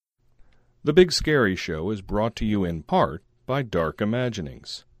The Big Scary Show is brought to you in part by Dark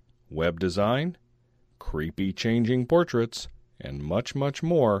Imaginings. Web design, creepy changing portraits, and much, much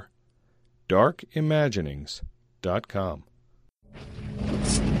more. darkimaginings.com.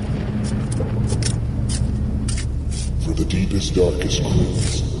 For the deepest, darkest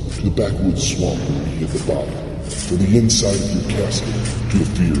crypts, to the backwoods swamp beneath the bottom, from the inside of your casket to the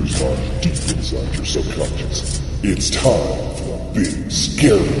fears lying deep inside your subconscious, it's time for the Big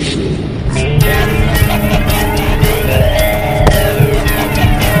Scary Show.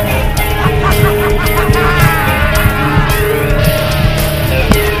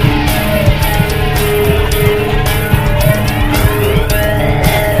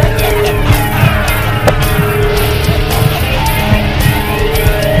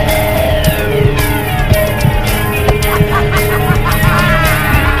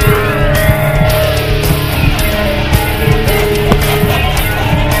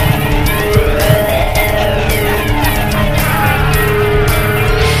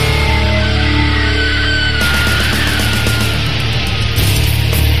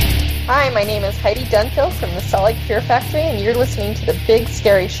 My name is Heidi Dunhill from the Solid Fear Factory, and you're listening to The Big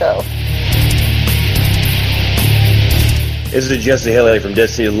Scary Show. This is Jesse Haley from Dead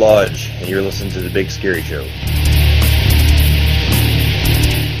City Lodge, and you're listening to The Big Scary Show.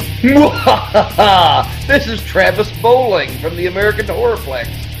 This is Travis Bowling from the American Horrorplex,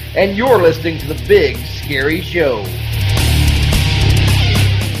 and you're listening to The Big Scary Show.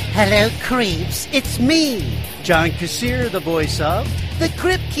 Hello, creeps. It's me, John Kassir, the voice of The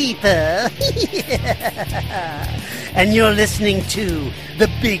Crypt Keeper. And you're listening to The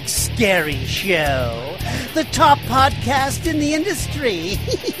Big Scary Show, the top podcast in the industry.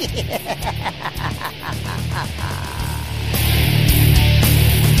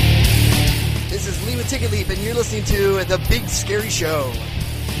 This is Lima Ticket Leap, and you're listening to The Big Scary Show.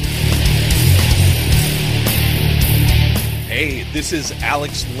 Hey, this is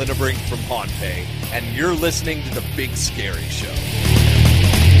Alex Linnebrink from Hauntpay, and you're listening to The Big Scary Show.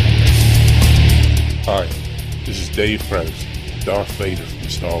 Hi, this is Dave Prowse, Darth Vader from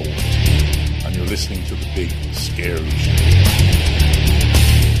Star Wars, and you're listening to The Big Scary Show.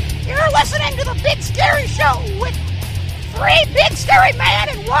 You're listening to The Big Scary Show with 3 big scary men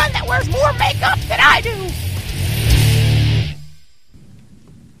and 1 that wears more makeup than I do.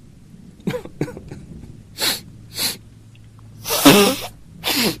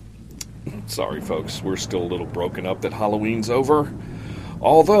 Sorry, folks, we're still a little broken up that Halloween's over.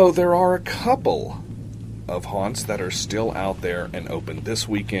 Although there are a couple of haunts that are still out there and open this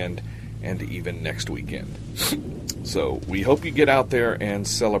weekend and even next weekend. So we hope you get out there and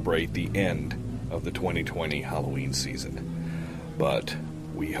celebrate the end of the 2020 Halloween season. But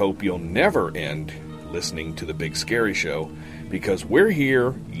we hope you'll never end listening to The Big Scary Show, because we're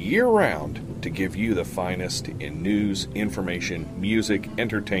here year-round to give you the finest in news, information, music,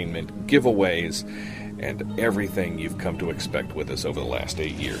 entertainment, giveaways, and everything you've come to expect with us over the last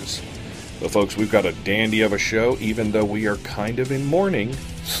 8 years. So, folks, we've got a dandy of a show, even though we are kind of in mourning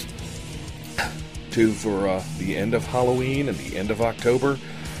for the end of Halloween and the end of October.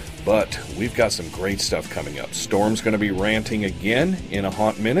 But we've got some great stuff coming up. Storm's going to be ranting again in a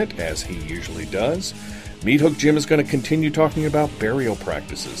Haunt Minute, as he usually does. Meat Hook Jim is going to continue talking about burial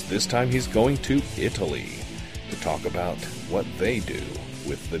practices. This time he's going to Italy to talk about what they do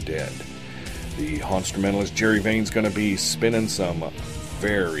with the dead. The Haunstrumentalist Jerry Vane's going to be spinning some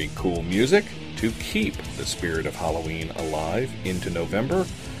very cool music to keep the spirit of Halloween alive into November.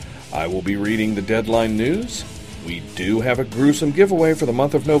 I will be reading the Deadline News. We do have a gruesome giveaway for the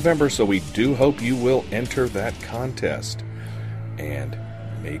month of November, so we do hope you will enter that contest. And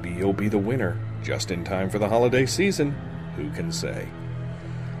maybe you'll be the winner just in time for the holiday season. Who can say?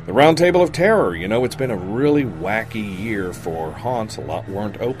 The Roundtable of Terror. You know, it's been a really wacky year for haunts. A lot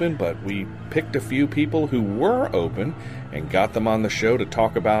weren't open, but we picked a few people who were open and got them on the show to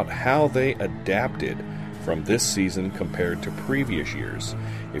talk about how they adapted from this season compared to previous years.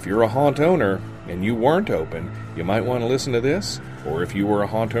 If you're a haunt owner and you weren't open, you might want to listen to this. Or if you were a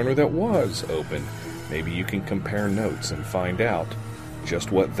haunt owner that was open, maybe you can compare notes and find out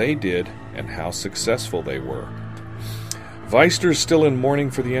just what they did and how successful they were. Weister's still in mourning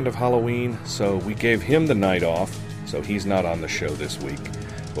for the end of Halloween, so we gave him the night off, so he's not on the show this week.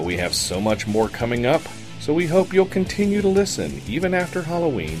 But we have so much more coming up, so we hope you'll continue to listen, even after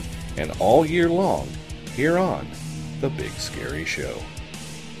Halloween and all year long, here on The Big Scary Show.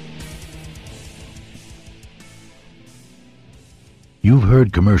 You've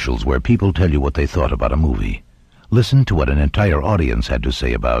heard commercials where people tell you what they thought about a movie. Listen to what an entire audience had to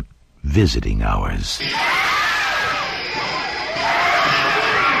say about visiting hours.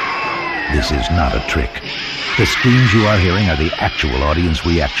 This is not a trick. The screams you are hearing are the actual audience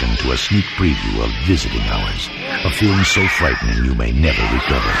reaction to a sneak preview of Visiting Hours, a film so frightening you may never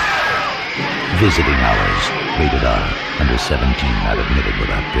recover. Visiting Hours, rated R, under 17, not admitted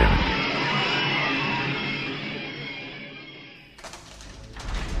without parent.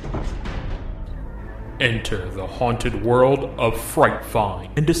 Enter the haunted world of Fright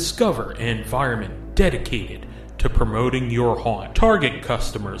Find and discover an environment dedicated to promoting your haunt. Target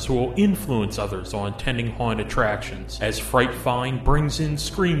customers who will influence others on attending haunted attractions, as Fright Find brings in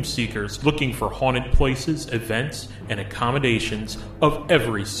scream seekers looking for haunted places, events, and accommodations of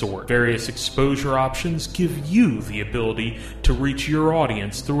every sort. Various exposure options give you the ability to reach your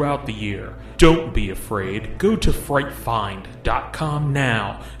audience throughout the year. Don't be afraid. Go to frightfind.com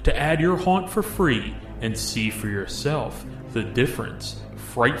now to add your haunt for free and see for yourself the difference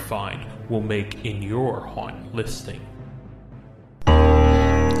Fright Find will make in your haunt listing.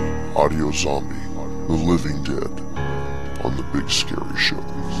 Audio Zombie, The Living Dead, on The Big Scary Show.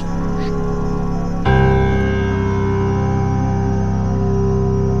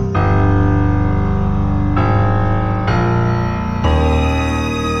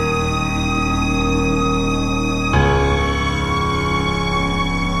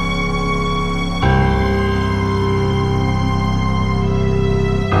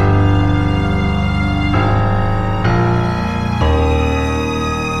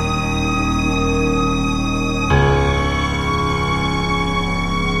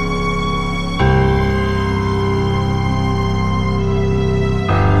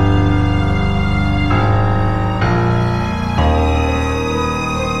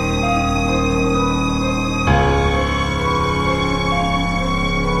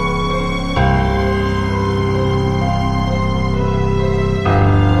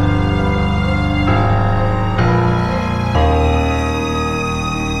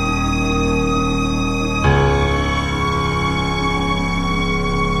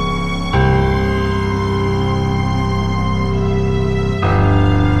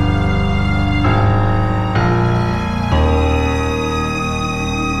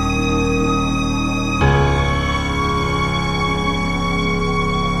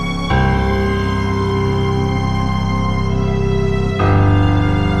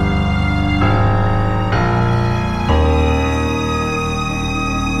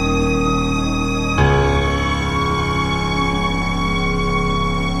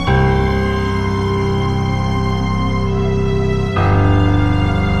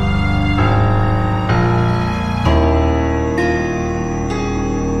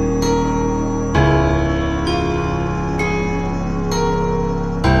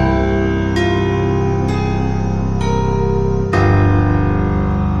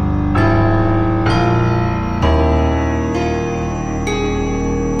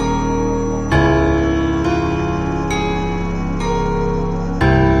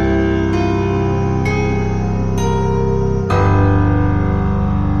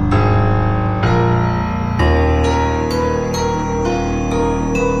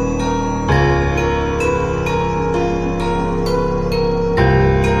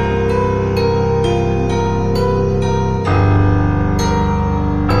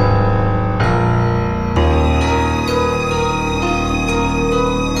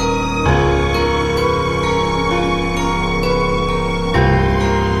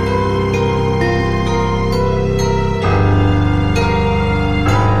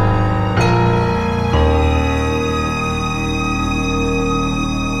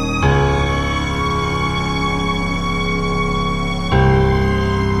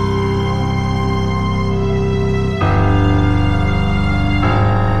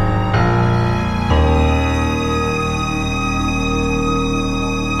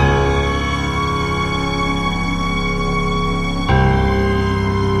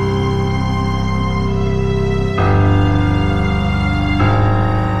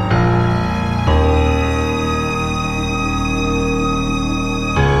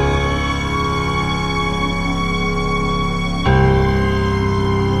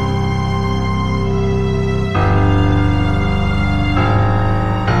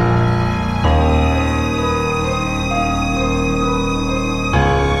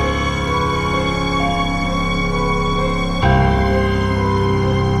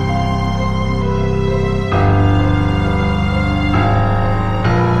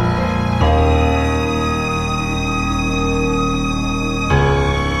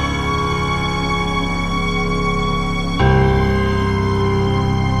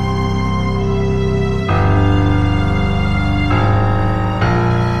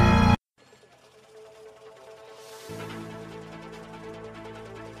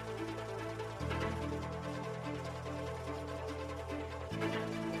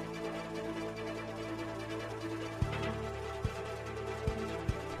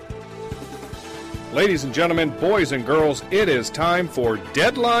 Ladies and gentlemen, boys and girls, it is time for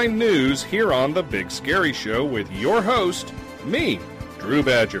Deadline News here on The Big Scary Show with your host, me, Drew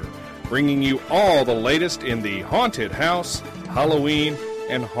Badger, bringing you all the latest in the haunted house, Halloween,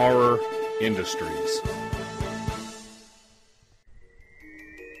 and horror industries.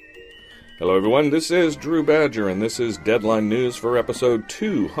 Hello everyone, this is Drew Badger, and this is Deadline News for episode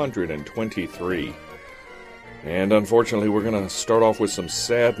 223. And unfortunately, we're going to start off with some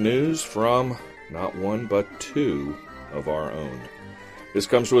sad news from not one, but two of our own. This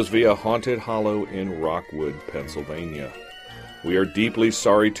comes to us via Haunted Hollow in Rockwood, Pennsylvania. We are deeply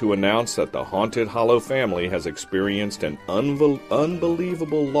sorry to announce that the Haunted Hollow family has experienced an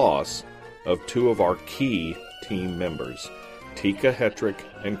unbelievable loss of two of our key team members, Tika Hetrick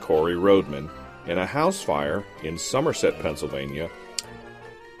and Corey Roadman, in a house fire in Somerset, Pennsylvania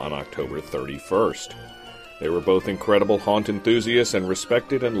on October 31st. They were both incredible haunt enthusiasts and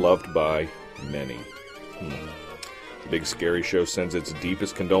respected and loved by many. The Big Scary Show sends its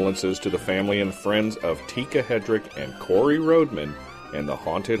deepest condolences to the family and friends of Tika Hetrick and Corey Roadman and the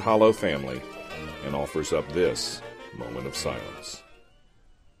Haunted Hollow family, and offers up this moment of silence.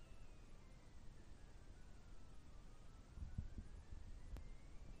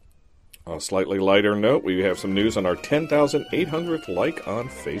 On a slightly lighter note, we have some news on our 10,800th like on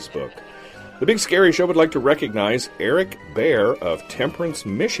Facebook. The Big Scary Show would like to recognize Eric Bear of Temperance,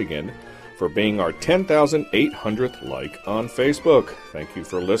 Michigan, for being our 10,800th like on Facebook. Thank you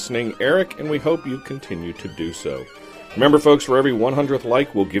for listening, Eric, and we hope you continue to do so. Remember, folks, for every 100th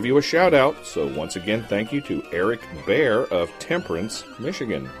like, we'll give you a shout-out. So once again, thank you to Eric Bear of Temperance,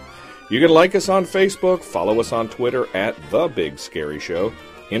 Michigan. You can like us on Facebook, follow us on Twitter at The Big Scary Show,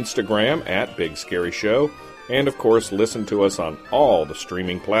 Instagram at Big Scary Show, and, of course, listen to us on all the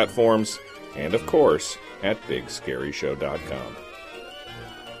streaming platforms, and, of course, at BigScaryShow.com.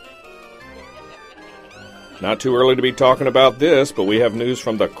 Not too early to be talking about this, but we have news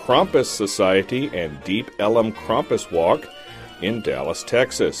from the Krampus Society and Deep Ellum Krampus Walk in Dallas,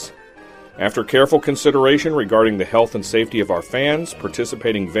 Texas. After careful consideration regarding the health and safety of our fans,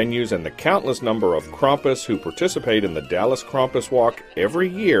 participating venues, and the countless number of Krampus who participate in the Dallas Krampus Walk every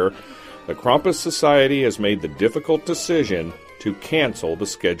year, the Krampus Society has made the difficult decision to cancel the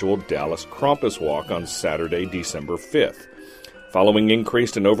scheduled Dallas Krampus Walk on Saturday, December 5th. Following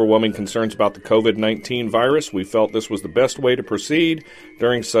increased and overwhelming concerns about the COVID-19 virus, we felt this was the best way to proceed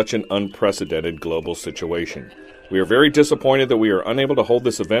during such an unprecedented global situation. We are very disappointed that we are unable to hold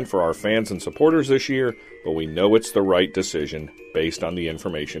this event for our fans and supporters this year, but we know it's the right decision based on the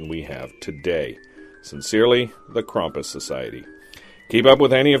information we have today. Sincerely, the Krampus Society. Keep up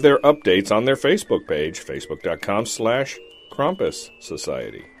with any of their updates on their Facebook page, facebook.com/Krampus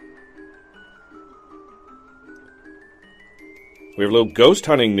Society. We have a little ghost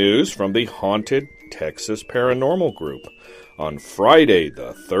hunting news from the Haunted Texas Paranormal Group. On Friday,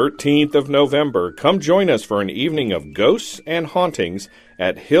 the 13th of November, come join us for an evening of ghosts and hauntings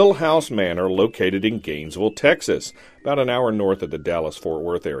at Hill House Manor, located in Gainesville, Texas, about an hour north of the Dallas-Fort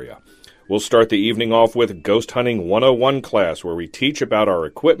Worth area. We'll start the evening off with Ghost Hunting 101 class, where we teach about our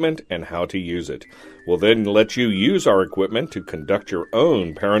equipment and how to use it. We'll then let you use our equipment to conduct your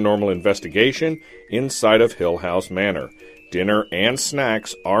own paranormal investigation inside of Hill House Manor. Dinner and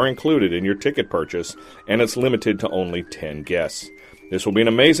snacks are included in your ticket purchase, and it's limited to only 10 guests. This will be an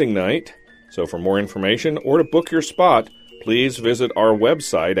amazing night, so for more information or to book your spot, please visit our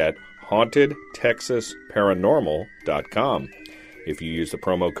website at hauntedtexasparanormal.com. If you use the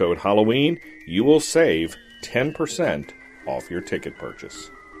promo code Halloween, you will save 10% off your ticket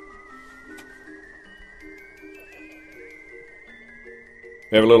purchase.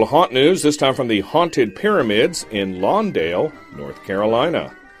 We have a little haunt news, this time from the Haunted Pyramids in Lawndale, North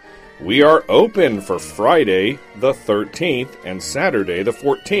Carolina. We are open for Friday the 13th and Saturday the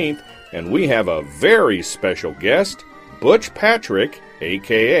 14th, and we have a very special guest, Butch Patrick,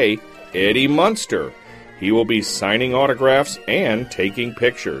 a.k.a. Eddie Munster. He will be signing autographs and taking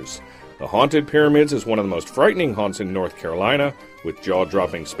pictures. The Haunted Pyramids is one of the most frightening haunts in North Carolina, with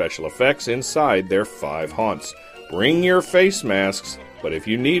jaw-dropping special effects inside their 5 haunts. Bring your face masks, but if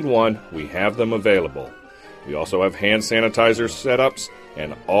you need one, we have them available. We also have hand sanitizer setups,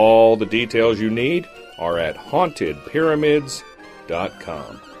 and all the details you need are at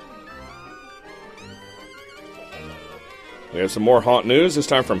hauntedpyramids.com. We have some more haunt news, this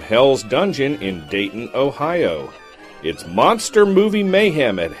time from Hell's Dungeon in Dayton, Ohio. It's Monster Movie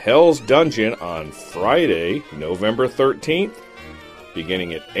Mayhem at Hell's Dungeon on Friday, November 13th,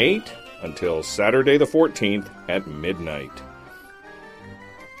 beginning at 8 until Saturday the 14th at midnight.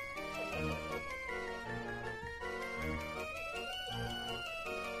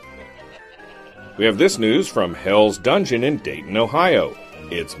 We We have this news from Hell's Dungeon in Dayton, Ohio.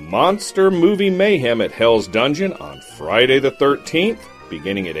 It's Monster Movie Mayhem at Hell's Dungeon on Friday the 13th,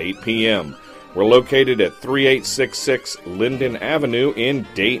 beginning at 8 p.m. We're located at 3866 Linden Avenue in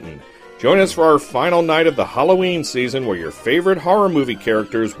Dayton. Join us for our final night of the Halloween season where your favorite horror movie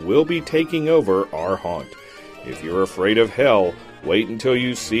characters will be taking over our haunt. If you're afraid of hell, wait until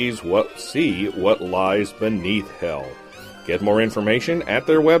you see what lies beneath hell. Get more information at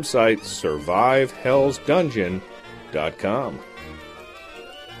their website, survivehellsdungeon.com.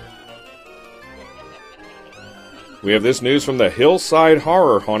 We have this news from the Hillside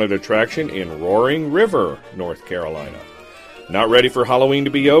Horror Haunted Attraction in Roaring River, North Carolina. Not ready for Halloween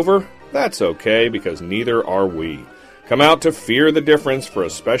to be over? That's okay, because neither are we. Come out to fear the difference for a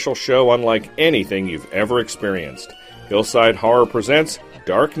special show unlike anything you've ever experienced. Hillside Horror presents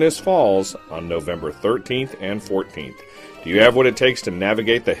Darkness Falls on November 13th and 14th. Do you have what it takes to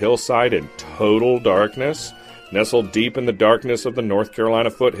navigate the hillside in total darkness? Nestled deep in the darkness of the North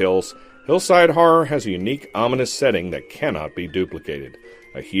Carolina foothills, Hillside Horror has a unique, ominous setting that cannot be duplicated.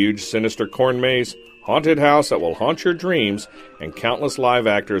 A huge, sinister corn maze, haunted house that will haunt your dreams, and countless live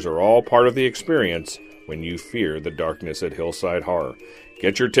actors are all part of the experience when you fear the darkness at Hillside Horror.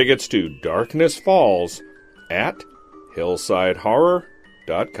 Get your tickets to Darkness Falls at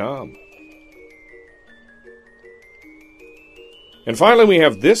hillsidehorror.com. And finally, we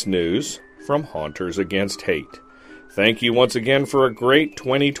have this news from Haunters Against Hate. Thank you once again for a great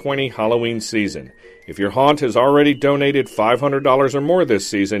 2020 Halloween season. If your haunt has already donated $500 or more this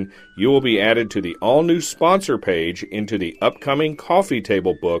season, you will be added to the all-new sponsor page into the upcoming coffee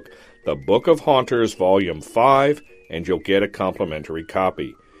table book, The Book of Haunters Volume 5, and you'll get a complimentary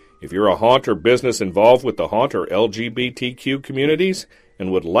copy. If you're a haunt or business involved with the haunt or LGBTQ communities and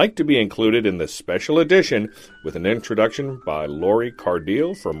would like to be included in this special edition with an introduction by Lori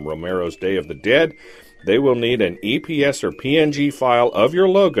Cardile from Romero's Day of the Dead, they will need an EPS or PNG file of your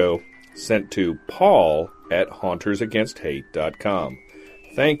logo sent to paul@hauntersagainst-hate.com.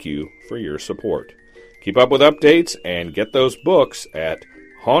 Thank you for your support. Keep up with updates and get those books at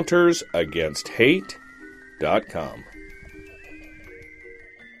hauntersagainst-hate.com.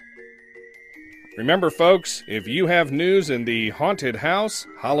 Remember, folks, if you have news in the haunted house,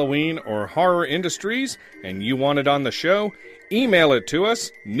 Halloween, or horror industries and you want it on the show, email it to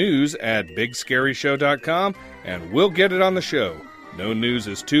us, news@bigscaryshow.com, and we'll get it on the show. No news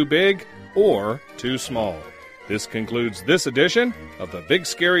is too big or too small. This concludes this edition of the Big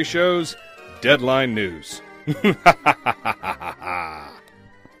Scary Show's Deadline News.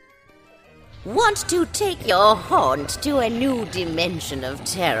 Want to take your haunt to a new dimension of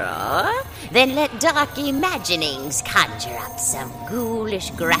terror? Then let Dark Imaginings conjure up some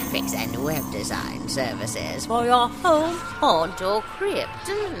ghoulish graphics and web design services for your home, haunt, or crypt.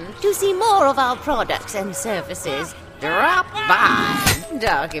 To see more of our products and services, drop by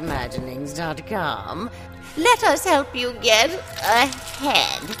darkimaginings.com. Let us help you get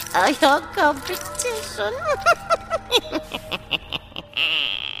ahead of your competition.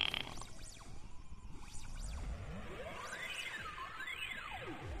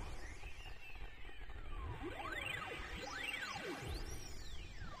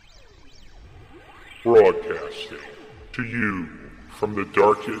 Broadcasting to you from the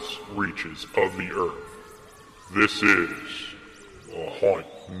darkest reaches of the earth. This is a Haunt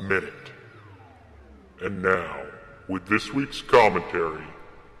Minute. And now, with this week's commentary,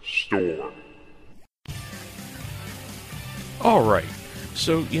 Storm. Alright,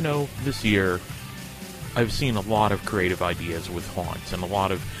 so, this year, I've seen a lot of creative ideas with haunts and a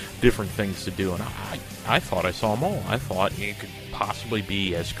lot of different things to do, and I thought I saw them all. I thought you could possibly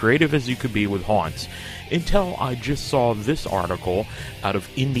be as creative as you could be with haunts, until I just saw this article out of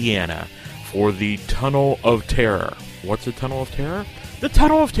Indiana for the Tunnel of Terror. What's the Tunnel of Terror? The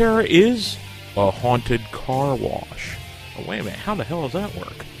Tunnel of Terror is a haunted car wash. Oh, wait a minute, how the hell does that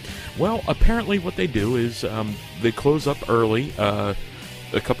work? Well, apparently what they do is they close up early a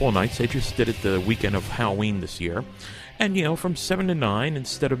couple of nights. They just did it the weekend of Halloween this year. And, from 7 to 9,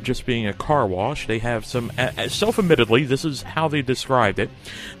 instead of just being a car wash, they have some, self-admittedly, this is how they described it,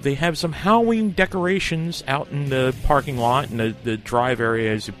 they have some Halloween decorations out in the parking lot and the drive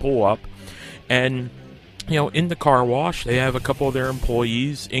area as you pull up. And, in the car wash, they have a couple of their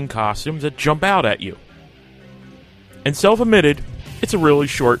employees in costumes that jump out at you. And self-admitted, it's a really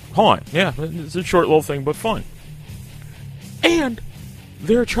short haunt. Yeah, it's a short little thing, but fun. And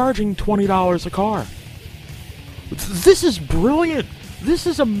they're charging $20 a car. This is brilliant. This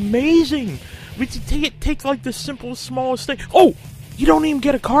is amazing. I mean, take like the simplest, smallest thing. Oh, you don't even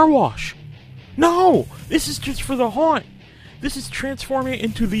get a car wash. No, this is just for the haunt. This is transforming it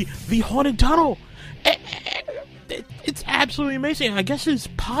into the haunted tunnel. absolutely amazing. I guess it's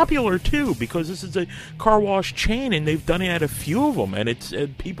popular, too, because this is a car wash chain, and they've done it at a few of them, and it's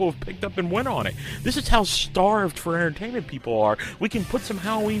people have picked up and went on it. This is how starved for entertainment people are. We can put some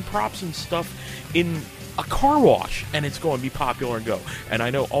Halloween props and stuff in a car wash, and it's going to be popular and go. And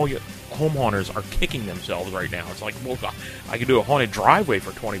I know all you home haunters are kicking themselves right now. It's like, well, I could do a haunted driveway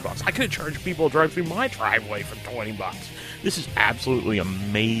for $20. I could charge people to drive through my driveway for $20. This is absolutely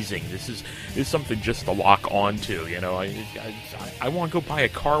amazing. This is something just to lock onto. You know, I want to go buy a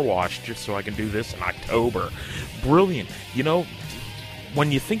car wash just so I can do this in October. Brilliant. You know, when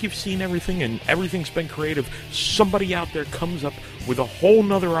you think you've seen everything and everything's been creative, somebody out there comes up with a whole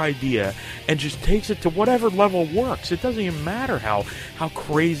nother idea and just takes it to whatever level works. It doesn't even matter how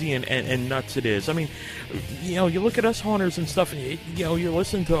crazy and nuts it is. I mean, you know, you look at us haunters and stuff, and you know, you're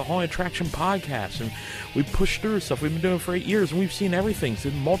listening to a Haunted Attraction podcast, and we push through stuff. We've been doing it for 8 years, and we've seen everything. It's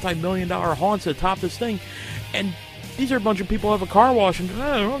multi-million-dollar haunts at the top of this thing, and these are a bunch of people who have a car wash, and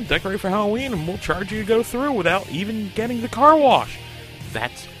decorate for Halloween, and we'll charge you to go through without even getting the car wash.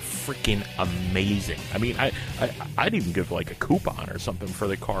 That's freaking amazing. I mean, I'd even give like a coupon or something for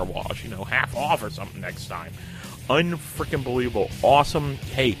the car wash, you know, half off or something next time. Unfreaking believable. Awesome.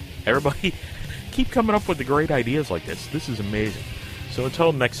 Hey, everybody, keep coming up with the great ideas like this. This is amazing. So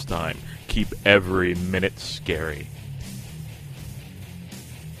until next time, keep every minute scary.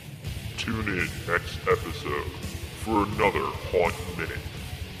 Tune in next episode for another Haunt Minute.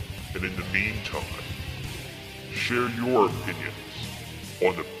 And in the meantime, share your opinions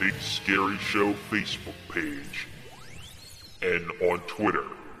on the Big Scary Show Facebook page and on Twitter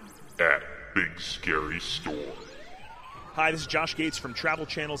at Big Scary Storm. Hi, this is Josh Gates from Travel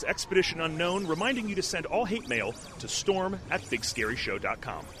Channel's Expedition Unknown, reminding you to send all hate mail to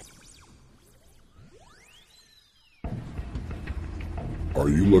storm@bigscaryshow.com. Are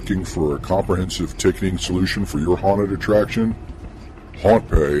you looking for a comprehensive ticketing solution for your haunted attraction?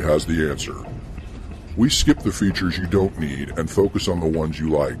 HauntPay has the answer. We skip the features you don't need and focus on the ones you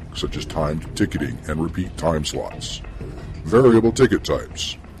like, such as timed ticketing and repeat time slots, variable ticket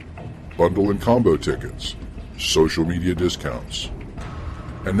types, bundle and combo tickets, social media discounts,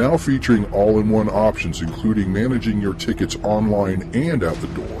 and now featuring all-in-one options including managing your tickets online and at the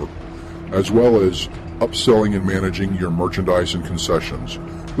door, as well as upselling and managing your merchandise and concessions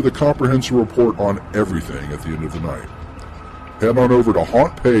with a comprehensive report on everything at the end of the night. Head on over to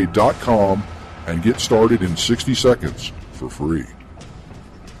hauntpay.com and get started in 60 seconds for free.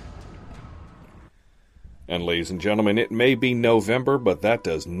 And ladies and gentlemen, it may be November, but that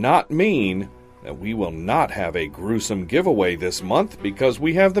does not mean that we will not have a gruesome giveaway this month, because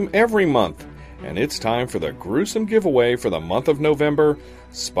we have them every month. And it's time for the gruesome giveaway for the month of November,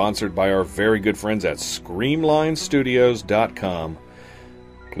 sponsored by our very good friends at ScreamlineStudios.com.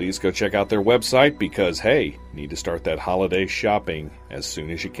 Please go check out their website because, hey, you need to start that holiday shopping as soon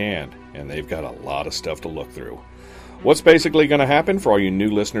as you can. And they've got a lot of stuff to look through. What's basically going to happen for all you new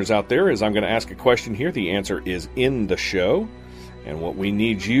listeners out there is I'm going to ask a question here. The answer is in the show. And what we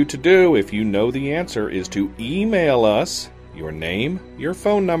need you to do, if you know the answer, is to email us your name, your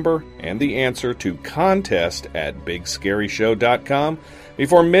phone number, and the answer to contest@bigscaryshow.com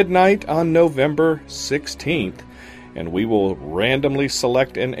before midnight on November 16th. And we will randomly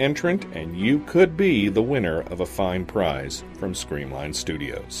select an entrant, and you could be the winner of a fine prize from Screamline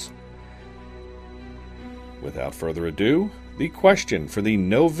Studios. Without further ado, the question for the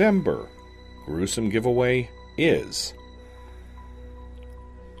November gruesome giveaway is: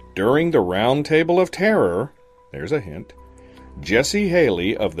 during the Round Table of Terror, there's a hint, Jesse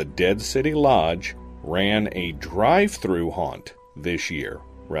Haley of the Dead City Lodge ran a drive-through haunt this year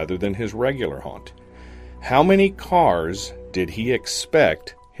rather than his regular haunt. How many cars did he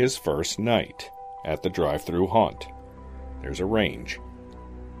expect his first night at the drive-through haunt? There's a range.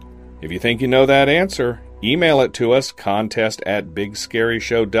 If you think you know that answer, email it to us,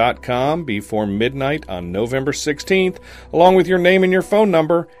 contest@bigscaryshow.com before midnight on November 16th, along with your name and your phone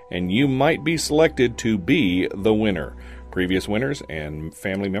number, and you might be selected to be the winner. Previous winners and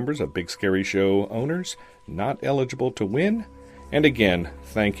family members of Big Scary Show owners not eligible to win. And again,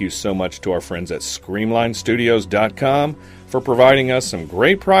 thank you so much to our friends at ScreamlineStudios.com for providing us some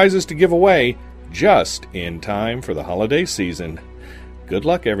great prizes to give away just in time for the holiday season. Good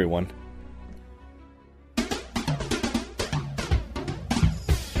luck, everyone.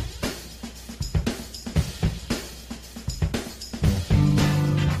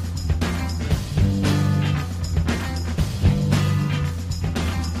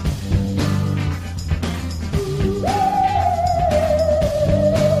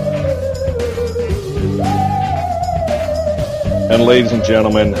 And ladies and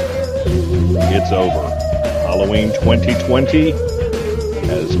gentlemen, it's over. Halloween 2020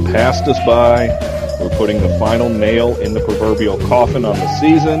 has passed us by. We're putting the final nail in the proverbial coffin on the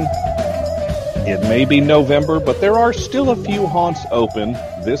season. It may be November, but there are still a few haunts open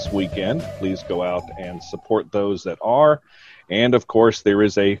this weekend. Please go out and support those that are. And, of course, there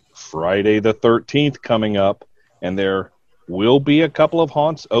is a Friday the 13th coming up, and there will be a couple of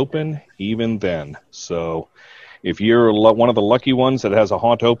haunts open even then. So if you're one of the lucky ones that has a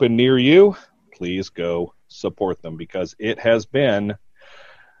haunt open near you, please go support them, because it has been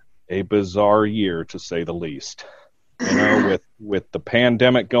a bizarre year, to say the least. You know, with the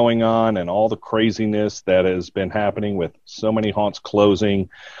pandemic going on and all the craziness that has been happening with so many haunts closing,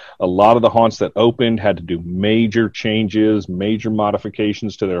 a lot of the haunts that opened had to do major changes, major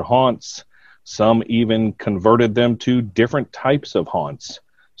modifications to their haunts. Some even converted them to different types of haunts.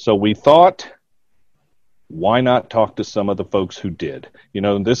 So we thought, why not talk to some of the folks who did? You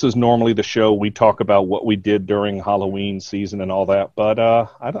know, this is normally the show we talk about what we did during Halloween season and all that, but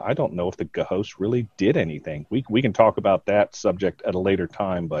I don't know if the host really did anything. We can talk about that subject at a later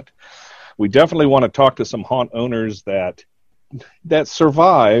time, but we definitely want to talk to some haunt owners that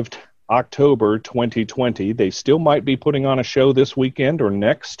survived October 2020. They still might be putting on a show this weekend or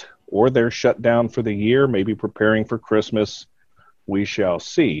next, or they're shut down for the year, maybe preparing for Christmas. We shall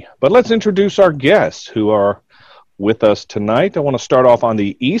see. But let's introduce our guests who are with us tonight. I want to start off on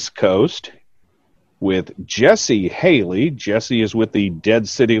the East Coast with Jesse Haley. Jesse is with the Dead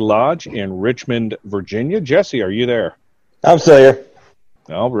City Lodge in Richmond, Virginia. Jesse, are you there? I'm still here.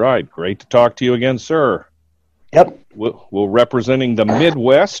 All right. Great to talk to you again, sir. Yep. Well, representing the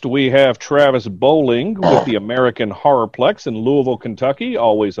Midwest, we have Travis Bowling with the American Horrorplex in Louisville, Kentucky.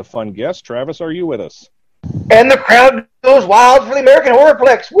 Always a fun guest. Travis, are you with us? And the crowd goes wild for the American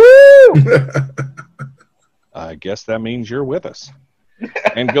Horrorplex. Woo! I guess that means you're with us.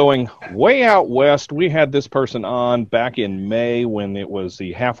 And going way out west, we had this person on back in May when it was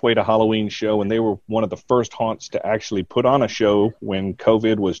the Halfway to Halloween show, and they were one of the first haunts to actually put on a show when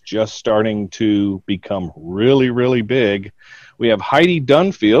COVID was just starting to become really, really big. We have Heidi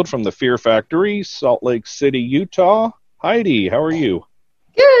Dunfield from the Fear Factory, Salt Lake City, Utah. Heidi, how are you?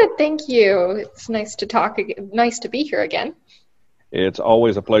 Good, thank you. It's nice to talk again. Nice to be here again. It's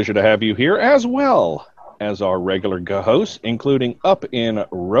always a pleasure to have you here, as well as our regular hosts, including up in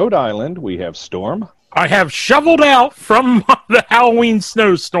Rhode Island, we have Storm. I have shoveled out from the Halloween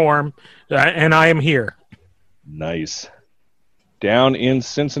snowstorm, and I am here. Nice. Down in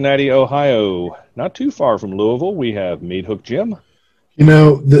Cincinnati, Ohio, not too far from Louisville, we have Meat Hook Jim. You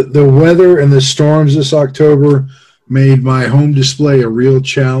know, the weather and the storms this October made my home display a real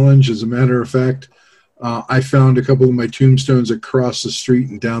challenge. As a matter of fact, I found a couple of my tombstones across the street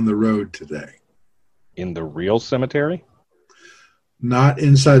and down the road today. In the real cemetery? Not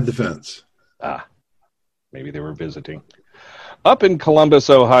inside the fence. Maybe they were visiting. Up in Columbus,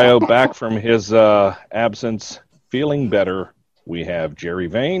 Ohio, back from his absence, feeling better, we have Jerry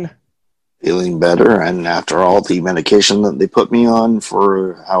Vane. Feeling better, and after all the medication that they put me on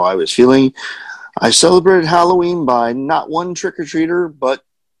for how I was feeling, I celebrated Halloween by not one trick-or-treater, but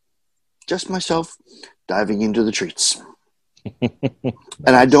just myself diving into the treats.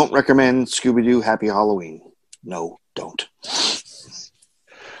 And I don't recommend Scooby-Doo Happy Halloween. No, don't.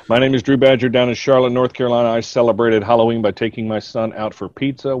 My name is Drew Badger down in Charlotte, North Carolina. I celebrated Halloween by taking my son out for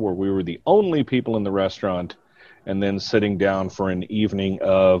pizza, where we were the only people in the restaurant, and then sitting down for an evening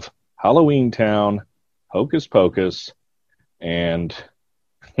of Halloween Town, Hocus Pocus, and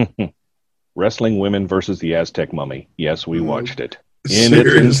Wrestling Women versus the Aztec Mummy. Yes, we watched it. In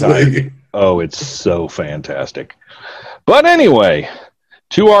its entirety. Oh, it's so fantastic. But anyway,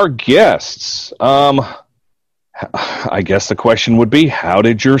 to our guests, I guess the question would be, how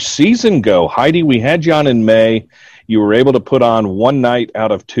did your season go? Heidi, we had you on in May. You were able to put on one night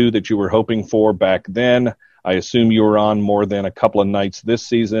out of two that you were hoping for back then. I assume you were on more than a couple of nights this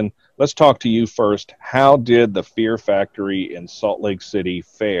season. Let's talk to you first. How did the Fear Factory in Salt Lake City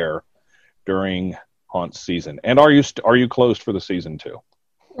fare during haunt season? And are you closed for the season too?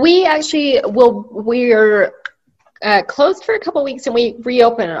 We actually we're closed for a couple weeks, and we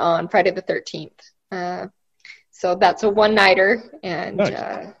reopen on Friday the 13th. So that's a one-nighter, and nice.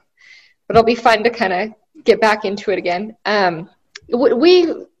 But it'll be fun to kind of get back into it again.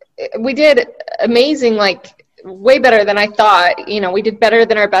 We did amazing, like way better than I thought. You know, we did better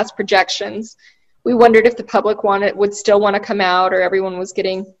than our best projections. We wondered if the public would still want to come out, or everyone was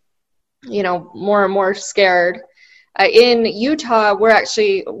getting, you know, more and more scared. In Utah, we're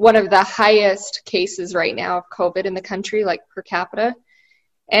actually one of the highest cases right now of COVID in the country, like per capita.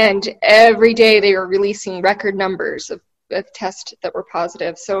 And every day they were releasing record numbers of tests that were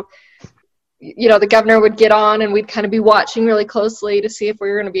positive. So the governor would get on and we'd kind of be watching really closely to see if we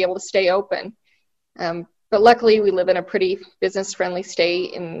were going to be able to stay open. But luckily we live in a pretty business friendly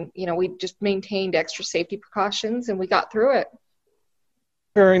state, and, we just maintained extra safety precautions and we got through it.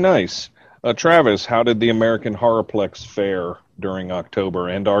 Very nice. Travis, how did the American Horrorplex fare during October,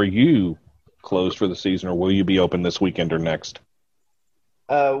 and are you closed for the season, or will you be open this weekend or next?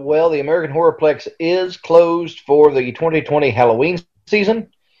 Well, the American Horrorplex is closed for the 2020 Halloween season.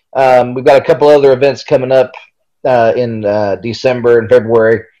 We've got a couple other events coming up in December and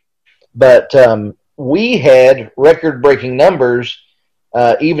February, but we had record-breaking numbers,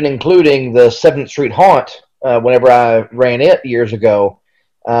 even including the 7th Street Haunt whenever I ran it years ago.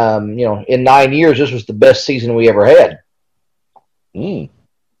 In 9 years, this was the best season we ever had.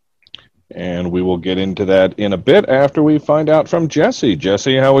 And we will get into that in a bit after we find out from Jesse.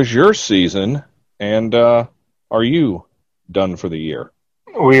 Jesse, how was your season? And are you done for the year?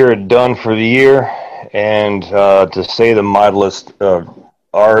 We are done for the year. And to say the mildest,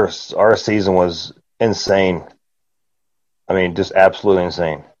 our season was insane. I mean, just absolutely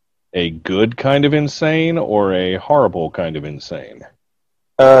insane. A good kind of insane or a horrible kind of insane?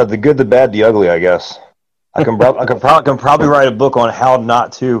 The good, the bad, the ugly, I guess. I can probably write a book on how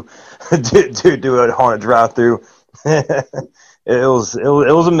not to do a haunted drive-through. It was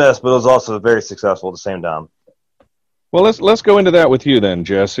a mess, but it was also very successful at the same time. Well, let's go into that with you then,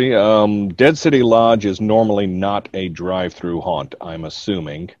 Jesse. Dead City Lodge is normally not a drive-through haunt, I'm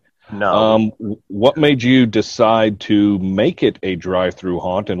assuming. No. What made you decide to make it a drive-through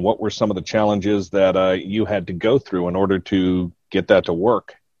haunt, and what were some of the challenges that you had to go through in order to get that to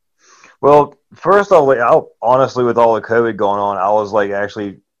work? Well, first off, honestly, with all the COVID going on, I was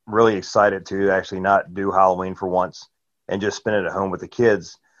actually really excited to actually not do Halloween for once and just spend it at home with the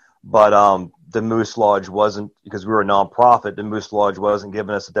kids. But the Moose Lodge wasn't, because we were a nonprofit, the Moose Lodge wasn't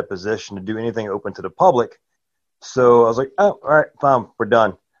giving us a deposition to do anything open to the public. So I was like, oh, all right, fine, we're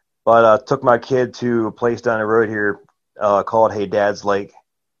done. But I took my kid to a place down the road here called Hey Dad's Lake.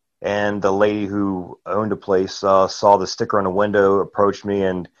 And the lady who owned the place saw the sticker on the window, approached me,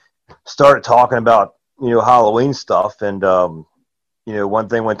 and started talking about, Halloween stuff. And, one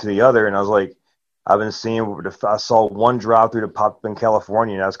thing went to the other. And I was like, I've been seeing, I saw one drive-through that popped up in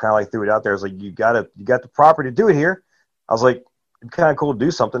California. And I was kind of threw it out there. I was like, you got the property to do it here. I was like, it'd kind of cool to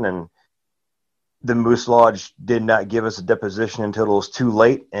do something. And the Moose Lodge did not give us a deposition until it was too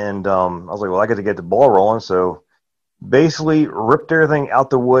late. And I was like, well, I got to get the ball rolling. So basically ripped everything out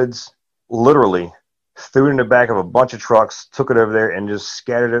the woods, literally threw it in the back of a bunch of trucks, took it over there, and just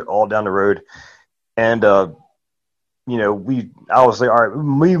scattered it all down the road. And, I was like, all right,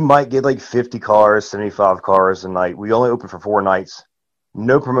 we might get 50 cars, 75 cars a night. We only opened for 4 nights.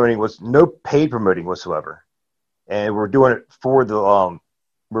 No paid promoting whatsoever. And we're doing it for the,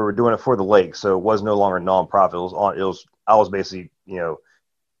 lake. So it was no longer nonprofit. I was basically,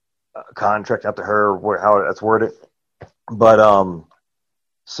 contract out to her, how that's worded. But,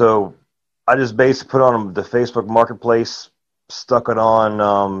 so I just basically put on the Facebook Marketplace, stuck it on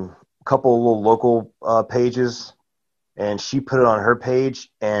a couple of little local pages, and she put it on her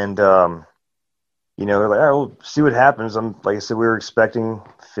page, and, all right, we'll see what happens. Like I said, we were expecting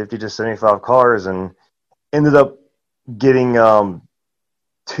 50 to 75 cars, and ended up getting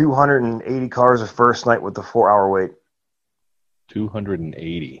 280 cars the first night with the 4-hour wait.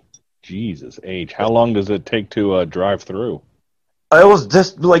 280. Jesus H. How long does it take to drive through? It was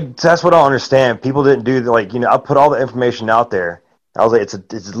just that's what I don't understand. People didn't do I put all the information out there. I was like,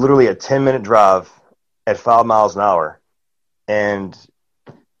 it's literally a 10-minute drive at 5 miles an hour. And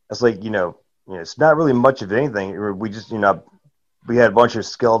it's it's not really much of anything. We just, we had a bunch of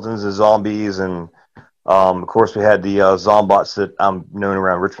skeletons and zombies. And, of course, we had the zombots that I'm known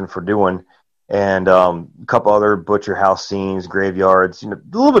around Richmond for doing. And a couple other butcher house scenes, graveyards, a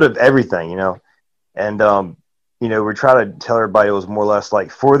little bit of everything, And, we try to tell everybody it was more or less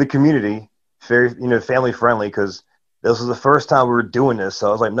for the community, very, family friendly, because this was the first time we were doing this. So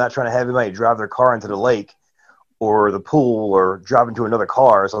I was I'm not trying to have anybody drive their car into the lake or the pool or drive into another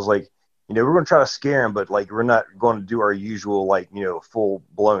car. So I was we're going to try to scare them, but we're not going to do our usual, full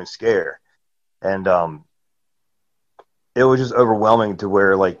blown scare. And it was just overwhelming to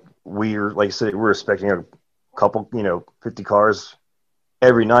where we were, like I said, we were expecting a couple, 50 cars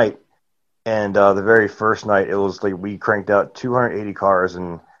every night. And the very first night, it was we cranked out 280 cars,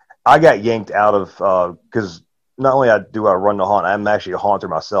 and I got yanked out of because not only do I run the haunt, I'm actually a haunter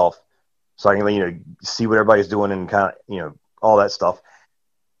myself, so I can see what everybody's doing and kind of all that stuff.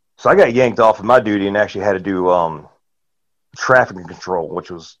 So I got yanked off of my duty and actually had to do traffic control, which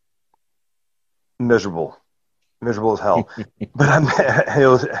was miserable as hell.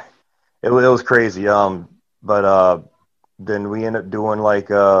 But It was crazy. But then we ended up doing like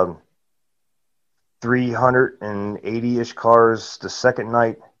 380-ish cars the second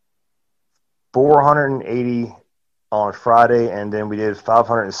night, 480 on Friday, and then we did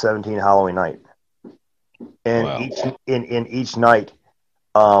 517 Halloween night. And Wow. in each night,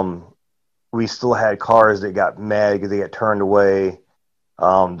 we still had cars that got mad because they got turned away.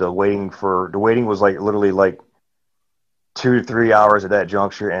 The waiting was like literally like 2 to 3 hours at that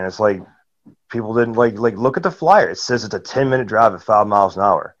juncture, and it's like people didn't like look at the flyer. It says it's a 10-minute drive at 5 miles an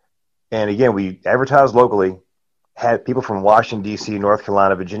hour. And again, we advertised locally, had people from Washington, D.C., North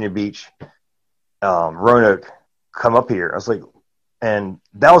Carolina, Virginia Beach, Roanoke come up here. I was like, and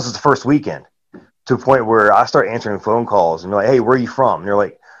that was the first weekend, to a point where I start answering phone calls and they're like, hey, where are you from? And they're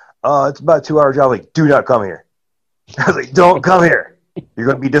like, it's about a 2-hour drive. I'm like, do not come here. I was like, don't come here. You're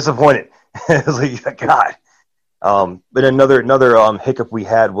going to be disappointed. I was like, God. But another hiccup we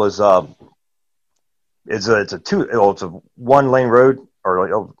had was it's a 1-lane road, or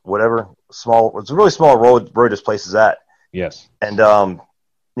like, whatever, small. It's a really small road this place is at. Yes. And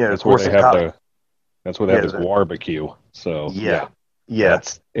that's where they have the barbecue. So yeah.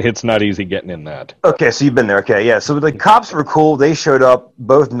 It's not easy getting in that. Okay, so you've been there. Okay, yeah. So the cops were cool. They showed up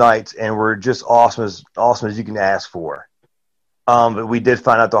both nights and were just awesome as you can ask for. But we did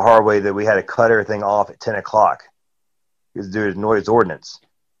find out the hard way that we had to cut everything off at 10 o'clock because due to noise ordinance,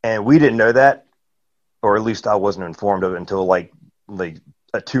 and we didn't know that, or at least I wasn't informed of it until like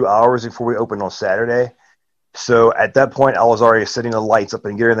 2 hours before we opened on Saturday. So at that point, I was already setting the lights up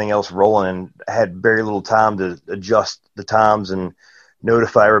and get everything else rolling, and I had very little time to adjust the times and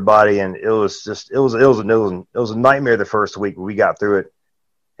notify everybody. And it was a nightmare the first week, but we got through it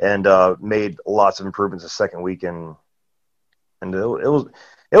and made lots of improvements the second week, and it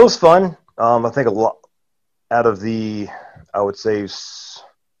was fun. I think a lot out of the, I would say,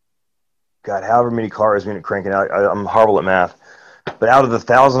 God, however many cars we ended up cranking out. I'm horrible at math, but out of the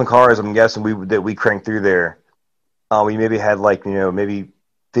 1,000 cars, I'm guessing that we cranked through there, we maybe had maybe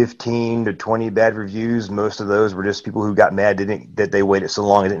 15 to 20 bad reviews. Most of those were just people who got mad that they waited so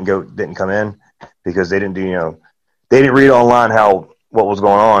long and didn't come in because they didn't they didn't read online what was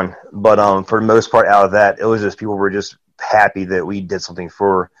going on. But for the most part, out of that, it was just people were just happy that we did something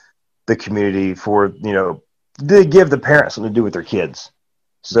for the community, to give the parents something to do with their kids.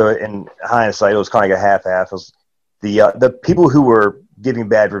 So in hindsight, it was kind of like a half-half. It was the people who were giving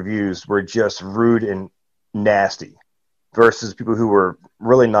bad reviews were just rude and nasty, versus people who were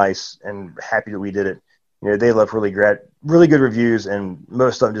really nice and happy that we did it. They left really good reviews, and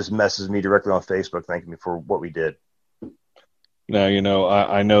most of them just messaged me directly on Facebook thanking me for what we did. Now,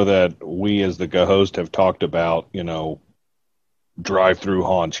 I know that we as the host have talked about, drive-through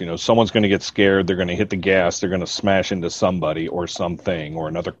haunts. Someone's going to get scared. They're going to hit the gas. They're going to smash into somebody or something or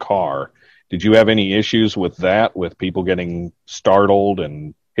another car. Did you have any issues with that, with people getting startled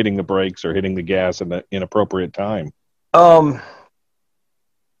and hitting the brakes or hitting the gas at the inappropriate time?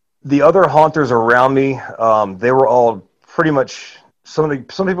 The other haunters around me, they were all pretty much, some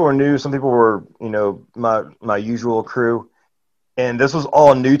people were new, some people were, my usual crew. And this was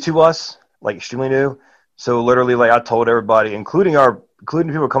all new to us, like extremely new. So literally, I told everybody, including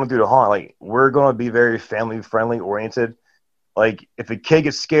people coming through the haunt, we're going to be very family friendly oriented. If a kid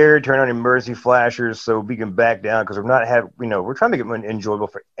gets scared, turn on emergency flashers so we can back down, because we're trying to make it enjoyable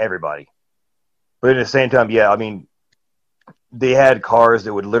for everybody. But at the same time, they had cars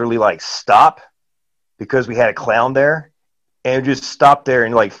that would literally stop because we had a clown there, and just stop there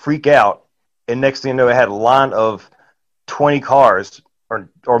and freak out. And next thing you know, it had a line of 20 cars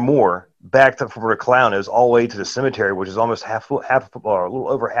or more back from where the clown is all the way to the cemetery, which is almost half a football, or a little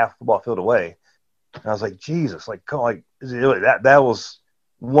over half a football field away. And I was like, Jesus, that was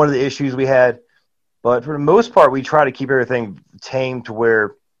one of the issues we had. But for the most part, we try to keep everything tame to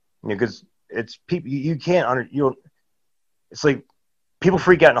where, because it's people, you can't it's like people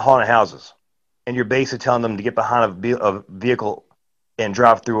freak out in haunted houses, and you're basically telling them to get behind a vehicle and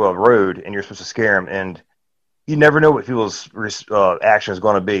drive through a road, and you're supposed to scare them, and you never know what people's action is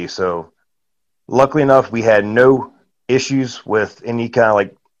going to be. So luckily enough, we had no issues with any kind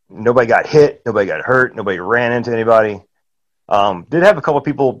of nobody got hit, nobody got hurt, nobody ran into anybody. Did have a couple of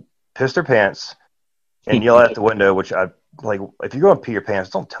people piss their pants and yell out the window, which I if you're going to pee your pants,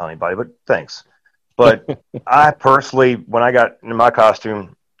 don't tell anybody, but thanks. But I personally, when I got in my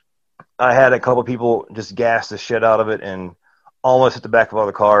costume, I had a couple of people just gas the shit out of it and almost hit the back of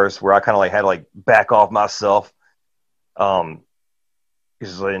other cars, where I kind of had to back off myself. And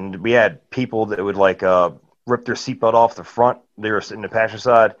we had people that would rip their seatbelt off the front. They were sitting in the passenger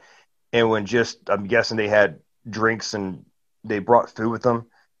side, and I'm guessing they had drinks and they brought food with them,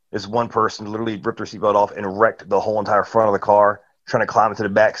 this one person literally ripped their seatbelt off and wrecked the whole entire front of the car, trying to climb into the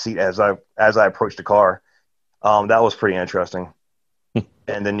back seat as I approached the car. That was pretty interesting.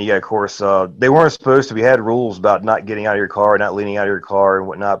 And then, yeah, of course, they weren't supposed to. We had rules about not getting out of your car, not leaning out of your car and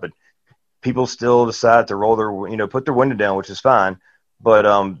whatnot, but people still decided to roll their, put their window down, which is fine. But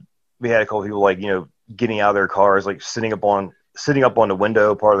we had a couple people like, getting out of their cars, like sitting up on the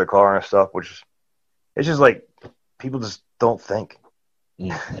window part of the car and stuff, which it's just like people just don't think.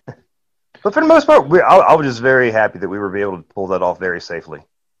 But for the most part, I was just very happy that we were able to pull that off very safely.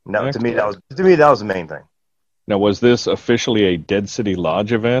 To me, that was the main thing. Now, was this officially a Dead City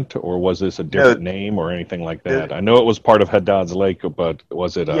Lodge event, or was this a different name or anything like that? I know it was part of Haddad's Lake, but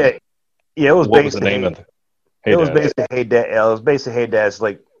was it? Yeah, it was. What was the name of it? It was basically Hey Dad. It was basically Hey Dad's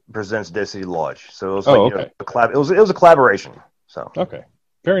like presents Dead City Lodge. So it was like it was a collaboration. So okay,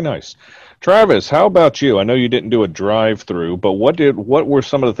 very nice. Travis, how about you? I know you didn't do a drive-through, but what were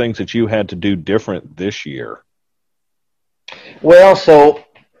some of the things that you had to do different this year? Well, so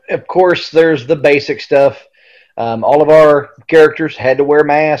of course there's the basic stuff. All of our characters had to wear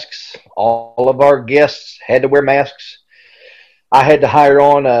masks. All of our guests had to wear masks. I had to hire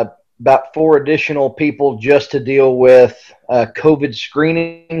on about 4 additional people just to deal with COVID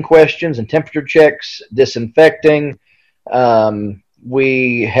screening questions and temperature checks, disinfecting.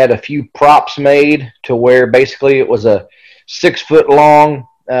 We had a few props made to where basically it was a 6-foot-long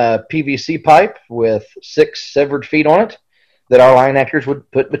PVC pipe with 6 severed feet on it that our line actors would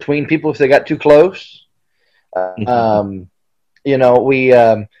put between people if they got too close. We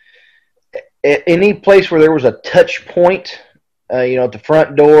any place where there was a touch point, at the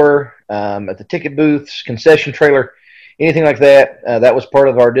front door, at the ticket booths, concession trailer, anything like that, that was part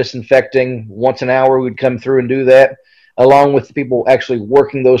of our disinfecting. Once an hour, we'd come through and do that, along with the people actually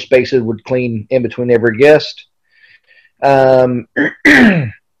working those spaces would clean in between every guest. Some of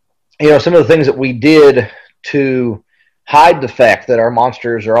the things that we did to hide the fact that our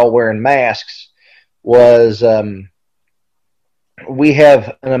monsters are all wearing masks was we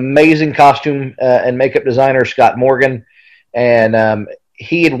have an amazing costume and makeup designer, Scott Morgan, and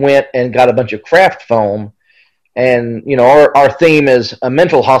he had went and got a bunch of craft foam. And, our theme is a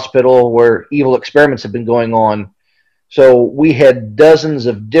mental hospital where evil experiments have been going on. So we had dozens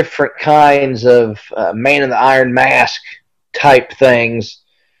of different kinds of man in the iron mask type things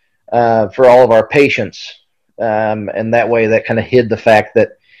for all of our patients. And that way that kind of hid the fact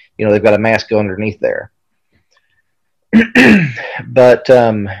that, they've got a mask underneath there. But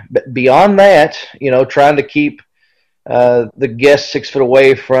beyond that, trying to keep the guests 6 foot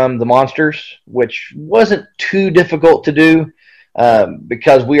away from the monsters, which wasn't too difficult to do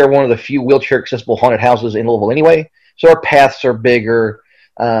because we are one of the few wheelchair accessible haunted houses in Louisville anyway. So our paths are bigger,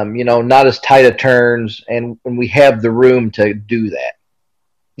 not as tight of turns, and we have the room to do that.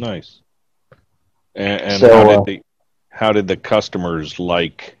 Nice. And so, how did the customers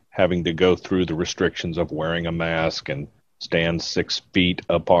like having to go through the restrictions of wearing a mask and stand 6 feet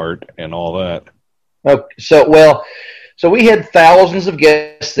apart and all that? So we had thousands of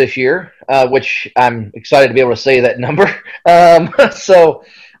guests this year, which I'm excited to be able to say that number.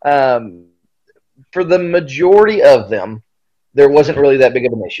 For the majority of them, there wasn't really that big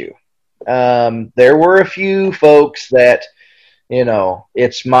of an issue. There were a few folks that,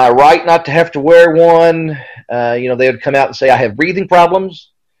 it's my right not to have to wear one. They would come out and say, I have breathing problems.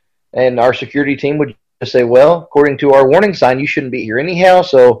 And our security team would just say, well, according to our warning sign, you shouldn't be here anyhow.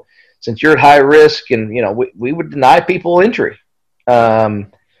 So since you're at high risk, and, we would deny people entry. Part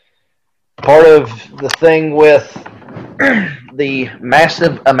of the thing with the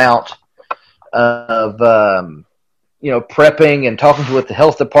massive amount of, prepping and talking with the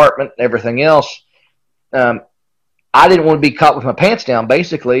health department and everything else, I didn't want to be caught with my pants down.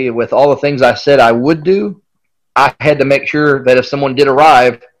 Basically, with all the things I said I would do, I had to make sure that if someone did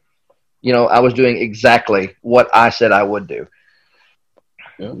arrive, I was doing exactly what I said I would do.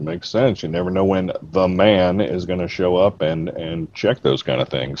 Yeah, it makes sense. You never know when the man is going to show up and check those kind of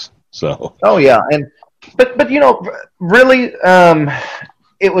things. So. Oh yeah, but really,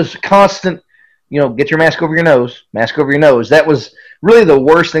 it was constant. Get your mask over your nose. Mask over your nose. That was really the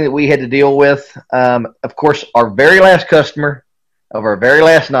worst thing that we had to deal with. Of course, our very last customer of our very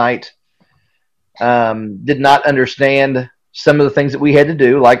last night did not understand some of the things that we had to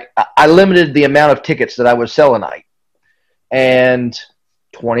do. Like, I limited the amount of tickets that I would sell a night. And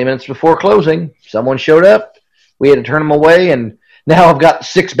 20 minutes before closing, someone showed up. We had to turn them away, and now I've got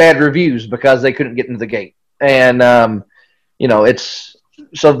 6 bad reviews because they couldn't get into the gate. And,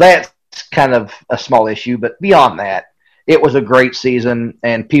 so that's kind of a small issue. But beyond that, it was a great season,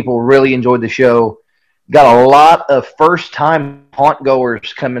 and people really enjoyed the show. got a lot of first-time haunt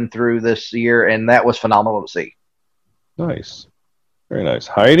goers coming through this year, and that was phenomenal to see. Nice. Very nice.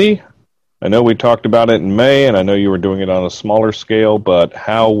 Heidi, I know we talked about it in May, and I know you were doing it on a smaller scale, but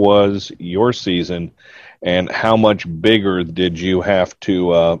how was your season, and how much bigger did you have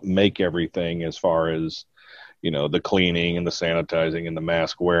to make everything as far as, the cleaning and the sanitizing and the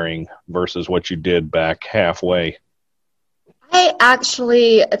mask wearing versus what you did back halfway?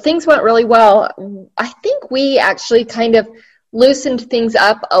 Things went really well. I think we actually kind of loosened things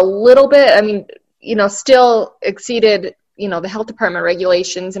up a little bit. I mean, still exceeded, the health department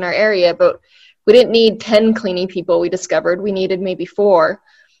regulations in our area, but we didn't need 10 cleaning people, we discovered. We needed maybe 4.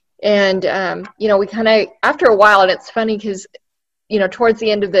 And, we kind of, after a while, and it's funny because, towards the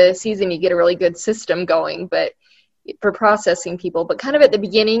end of the season, you get a really good system going, but for processing people. But kind of at the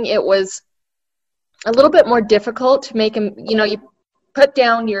beginning, it was a little bit more difficult to make them, you put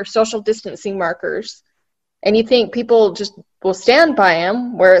down your social distancing markers and you think people just will stand by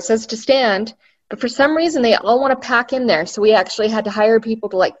them where it says to stand. But for some reason, they all want to pack in there. So we actually had to hire people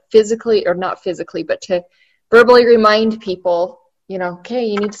to physically, or not physically, but to verbally remind people, okay,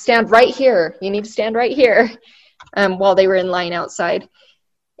 you need to stand right here. You need to stand right here while they were in line outside.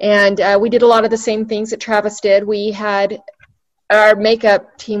 And we did a lot of the same things that Travis did. Our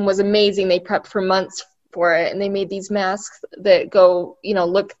makeup team was amazing. They prepped for months for it, and they made these masks that go,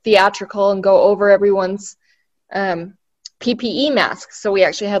 look theatrical and go over everyone's PPE masks. So we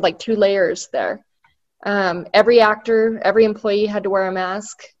actually had 2 layers there. Every actor, every employee had to wear a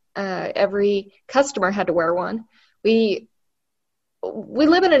mask. Every customer had to wear one. We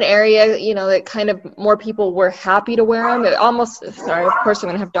live in an area, that kind of more people were happy to wear them. Of course I'm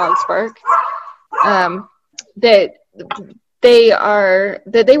going to have dogs bark. That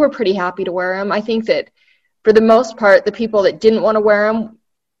they were pretty happy to wear them. I think that for the most part, the people that didn't want to wear them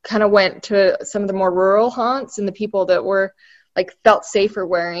kind of went to some of the more rural haunts, and the people that were felt safer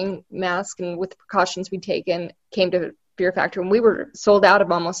wearing masks and with the precautions we'd taken came to Fear Factor, and we were sold out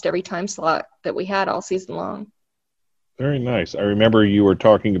of almost every time slot that we had all season long. Very nice. I remember you were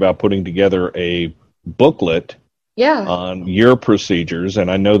talking about putting together a booklet on your procedures, and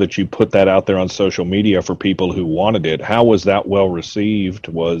I know that you put that out there on social media for people who wanted it. How was that well received?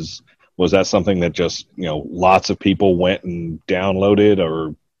 Was that something that just, lots of people went and downloaded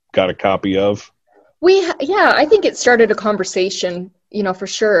or got a copy of? I think it started a conversation, for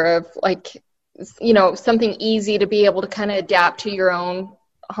sure, of something easy to be able to kind of adapt to your own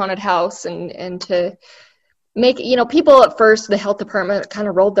haunted house and to make, people at first, the health department kind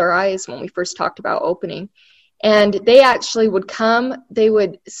of rolled their eyes when we first talked about opening. And they actually would come, they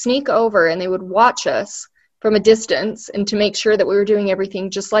would sneak over and they would watch us from a distance and to make sure that we were doing everything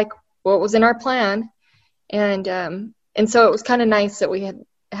just like what was in our plan. And so it was kind of nice that we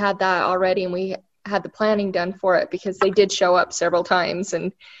had that already and we had the planning done for it, because they did show up several times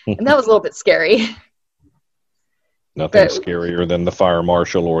and that was a little bit scary. Nothing scarier than the fire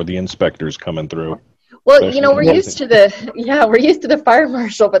marshal or the inspectors coming through. Well, we're used to the fire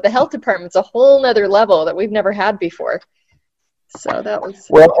marshal, but the health department's a whole nother level that we've never had before. So that was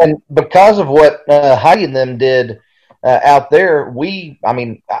and because of what Heidi and them did out there,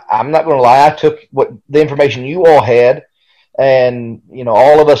 I'm not going to lie, I took the information you all had, and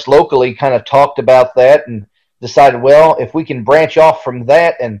all of us locally kind of talked about that and decided, well, if we can branch off from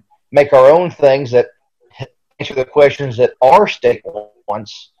that and make our own things that answer the questions that our state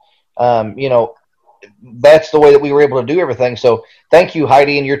wants, that's the way that we were able to do everything. So thank you,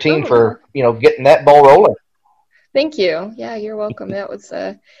 Heidi, and your team for, getting that ball rolling. Thank you. Yeah, you're welcome. That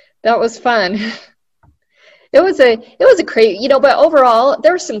was fun. It was a crazy, but overall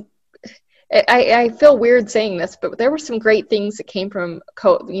there were some, I feel weird saying this, but there were some great things that came from,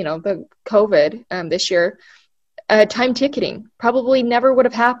 the COVID this year. Time ticketing probably never would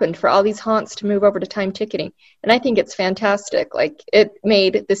have happened for all these haunts to move over to time ticketing. And I think it's fantastic. It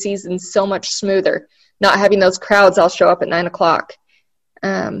made the season so much smoother, not having those crowds all show up at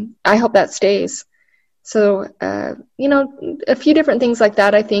 9:00. I hope that stays. So, a few different things like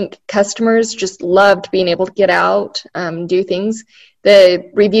that. I think customers just loved being able to get out, do things.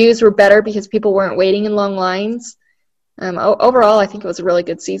 The reviews were better because people weren't waiting in long lines. Overall, I think it was a really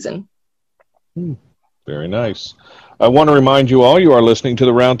good season. Very nice. I want to remind you all, you are listening to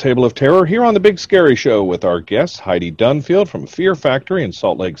the Roundtable of Terror here on the Big Scary Show with our guests, Heidi Dunfield from Fear Factory in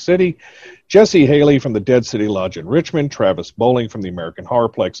Salt Lake City, Jesse Haley from the Dead City Lodge in Richmond, Travis Bowling from the American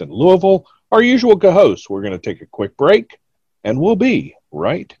Horrorplex in Louisville, our usual co-hosts. We're going to take a quick break, and we'll be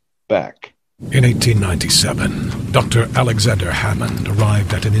right back. In 1897, Dr. Alexander Hammond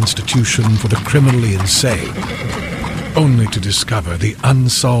arrived at an institution for the criminally insane. only to discover the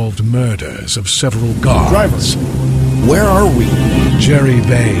unsolved murders of several guards. Where are we? Jerry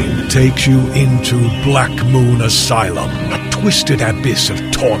Vane takes you into Black Moon Asylum, a twisted abyss of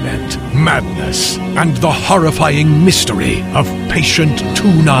torment, madness, and the horrifying mystery of Patient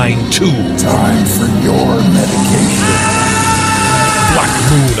 292. Time for your medication.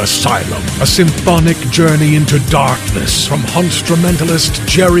 Black Moon Asylum, a symphonic journey into darkness from instrumentalist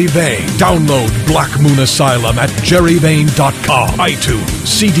Jerry Vane. Download Black Moon Asylum at jerryvane.com, iTunes,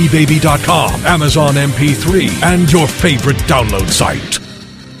 cdbaby.com, Amazon MP3, and your favorite download site.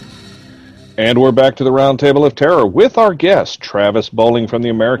 And we're back to the Round Table of Terror with our guest, Travis Bowling from the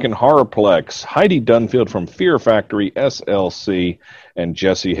American Horrorplex, Heidi Dunfield from Fear Factory SLC, and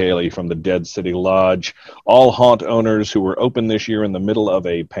Jesse Haley from the Dead City Lodge, all haunt owners who were open this year in the middle of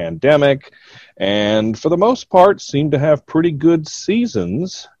a pandemic, and for the most part seem to have pretty good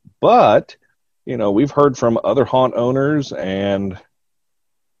seasons. But, you know, we've heard from other haunt owners and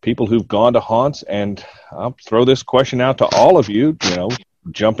people who've gone to haunts, and I'll throw this question out to all of you, you know,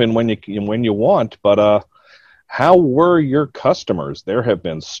 jump in when you want, but how were your customers? There have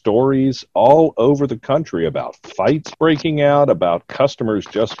been stories all over the country about fights breaking out, about customers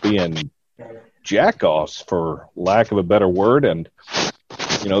just being jack-offs, for lack of a better word, and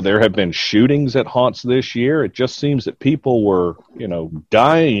you know, there have been shootings at haunts this year. It just seems that people were, you know,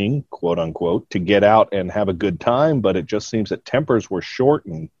 dying, quote unquote, to get out and have a good time, but it just seems that tempers were short,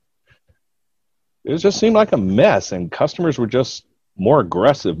 and it just seemed like a mess, and customers were just more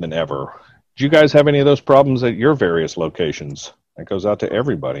aggressive than ever. Did you guys have any of those problems at your various locations? That goes out to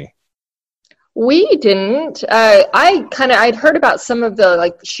everybody. We didn't. I'd heard about some of the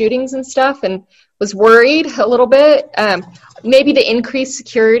like shootings and stuff, and was worried a little bit. Maybe the increased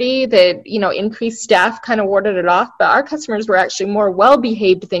security, the increased staff kind of warded it off. But our customers were actually more well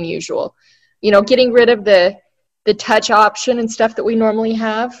behaved than usual. You know, getting rid of the touch option and stuff that we normally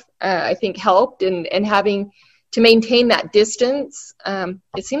have, I think helped, and having to maintain that distance.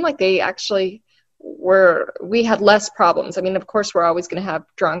 It seemed like they actually we had less problems. I mean, of course, we're always going to have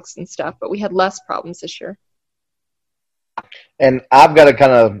drunks and stuff, but we had less problems this year. And I've got to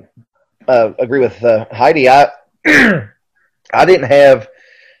kind of agree with Heidi. I didn't have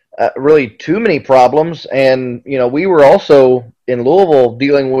really too many problems. And, you know, we were also in Louisville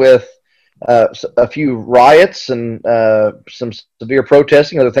dealing with a few riots and some severe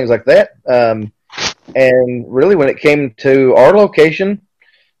protesting, other things like that. And really, when it came to our location,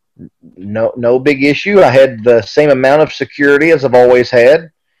 no big issue. I had the same amount of security as I've always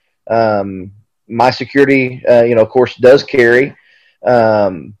had. My security, of course, does carry.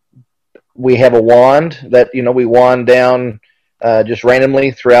 We have a wand that, we wand down just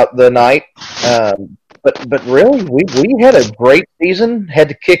randomly throughout the night. But really, we had a great season. Had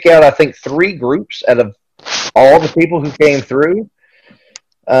to kick out, I think, 3 groups out of all the people who came through.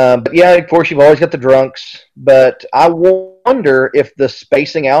 But yeah, of course, you've always got the drunks. But I wonder if the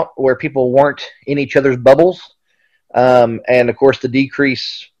spacing out where people weren't in each other's bubbles, and of course the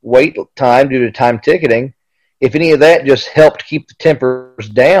decreased wait time due to time ticketing, if any of that just helped keep the tempers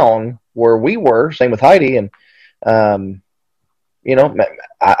down where we were. Same with Heidi, and I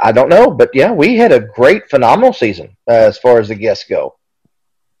don't know, but yeah, we had a great, phenomenal season as far as the guests go.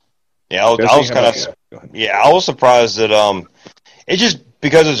 Yeah, I was surprised that it just,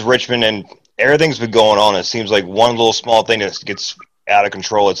 because it's Richmond and everything's been going on, it seems like one little small thing that gets out of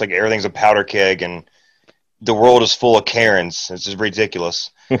control. It's like everything's a powder keg and the world is full of Karens. It's just ridiculous.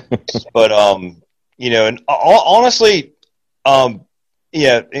 But, and honestly, in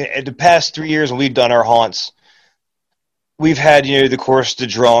the past 3 years when we've done our haunts, we've had, the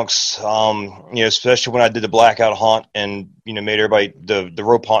drunks, especially when I did the blackout haunt and, made everybody, the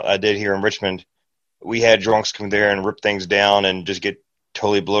rope haunt I did here in Richmond, we had drunks come there and rip things down and just get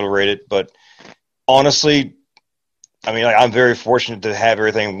totally obliterated. But honestly, I mean, I'm very fortunate to have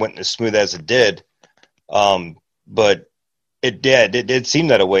everything went as smooth as it did. But it did seem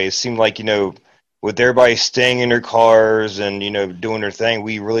that way. It seemed like, with everybody staying in their cars and, doing their thing,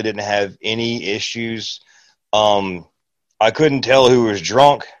 we really didn't have any issues. I couldn't tell who was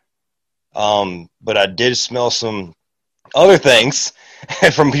drunk, but I did smell some other things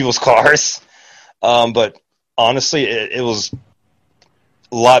from people's cars. But honestly, it was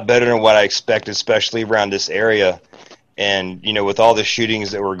a lot better than what I expected, especially around this area. And, with all the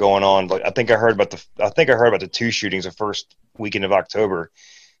shootings that were going on, like I think I heard about the 2 shootings the first weekend of October.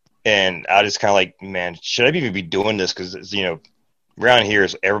 And I just kind of like, man, should I even be doing this? Because, around here,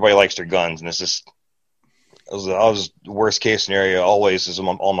 everybody likes their guns. And it's just, I was worst case scenario always is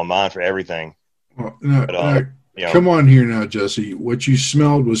on my mind for everything. Well, come on here now, Jesse. What you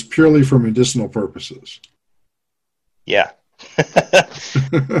smelled was purely for medicinal purposes. Yeah.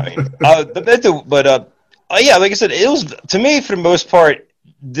 Yeah, like I said, it was, to me, for the most part,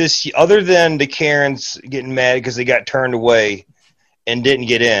 this, other than the Karens getting mad because they got turned away and didn't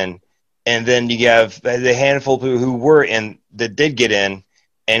get in, and then you have the handful of people who were in that did get in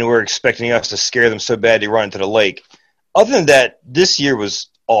and were expecting us to scare them so bad they run into the lake. Other than that, this year was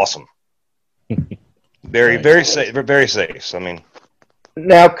awesome. Very safe. Very safe. I mean,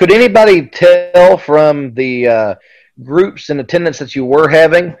 now, could anybody tell from the groups and attendance that you were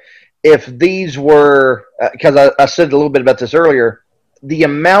having if these were, because I said a little bit about this earlier, the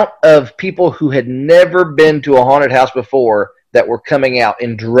amount of people who had never been to a haunted house before that were coming out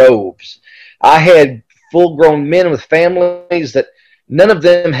in droves? I had full-grown men with families that none of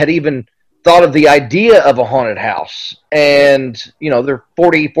them had even thought of the idea of a haunted house. And, they're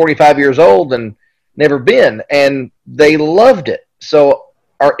 40, 45 years old and never been, and they loved it. So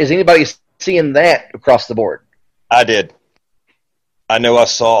is anybody seeing that across the board? I did. I know I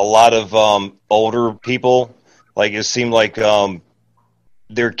saw a lot of older people. Like, it seemed like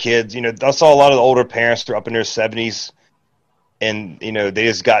their kids, I saw a lot of the older parents, they're up in their 70s, and, they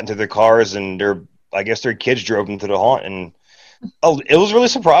just got into their cars, and I guess their kids drove them to the haunt, and it was really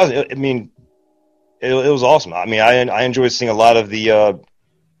surprising. It was awesome. I mean, I enjoyed seeing a lot of the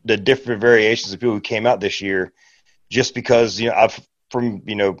different variations of people who came out this year, just because,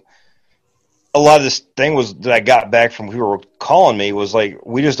 a lot of this thing was that I got back from people were calling me was like,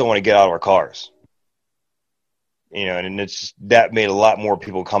 we just don't want to get out of our cars. And it's that made a lot more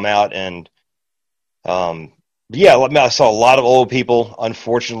people come out. And, I saw a lot of old people.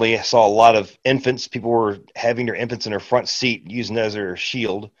 Unfortunately, I saw a lot of infants. People were having their infants in their front seat, using it as their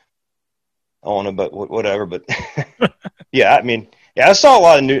shield. I don't know about whatever, but I saw a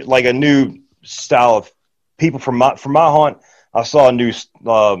lot of a new style of people from my haunt. I saw a new,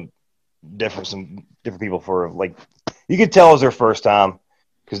 different people for, you could tell it was their first time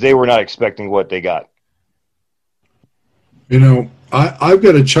because they were not expecting what they got. I've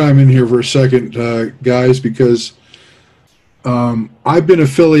got to chime in here for a second, guys, because I've been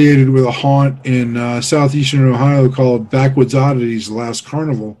affiliated with a haunt in southeastern Ohio called Backwoods Oddities, the last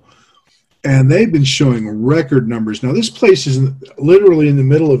carnival, and they've been showing record numbers. Now, this place is literally in the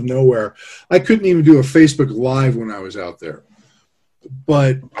middle of nowhere. I couldn't even do a Facebook Live when I was out there.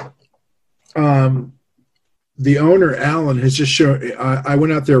 But the owner, Alan, has just shown – I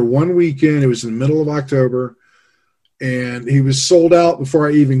went out there one weekend. It was in the middle of October. And he was sold out before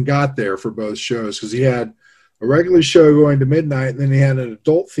I even got there for both shows because he had a regular show going to midnight, and then he had an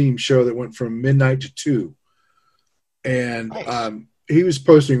adult-themed show that went from midnight to 2. And nice. He was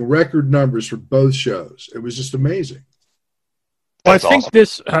posting record numbers for both shows. It was just amazing. Well, I think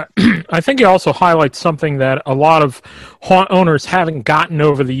awesome. I think it also highlights something that a lot of haunt owners haven't gotten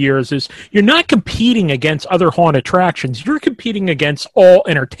over the years is you're not competing against other haunt attractions. You're competing against all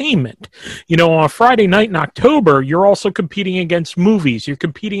entertainment. On a Friday night in October, you're also competing against movies. You're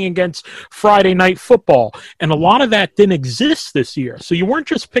competing against Friday night football. And a lot of that didn't exist this year. So you weren't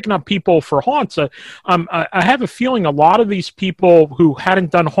just picking up people for haunts. I have a feeling a lot of these people who hadn't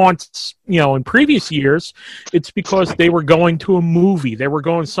done haunts, in previous years, it's because they were going to a movie. They were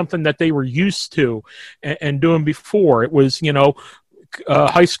going something that they were used to and doing before. It was,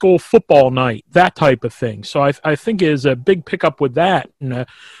 high school football night, that type of thing. So I think is a big pickup with that. And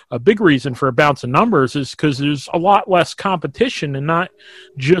a big reason for a bounce in numbers is because there's a lot less competition and not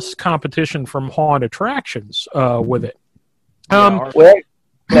just competition from haunt attractions with it. Now,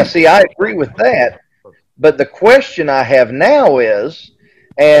 see, I agree with that. But the question I have now is,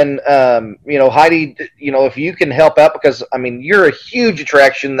 and, Heidi, if you can help out, because, you're a huge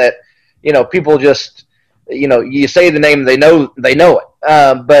attraction that, people just, you say the name, they know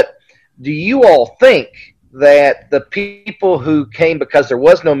it. But do you all think that the people who came because there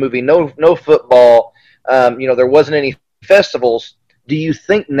was no movie, no football, there wasn't any festivals, do you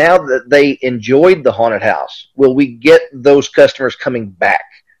think now that they enjoyed the haunted house, will we get those customers coming back?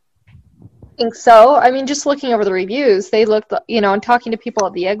 I think so. Just looking over the reviews, they looked, and talking to people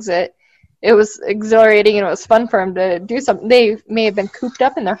at the exit, it was exhilarating and it was fun for them to do something. They may have been cooped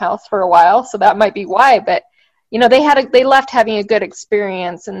up in their house for a while, so that might be why. But they left having a good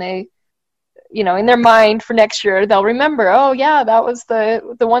experience, and they, in their mind for next year, they'll remember. Oh yeah, that was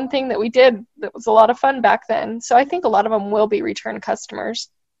the one thing that we did that was a lot of fun back then. So I think a lot of them will be return customers.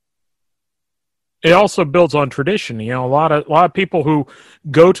 It also builds on tradition. A lot of people who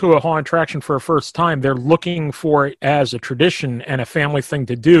go to a haunt attraction for a first time, they're looking for it as a tradition and a family thing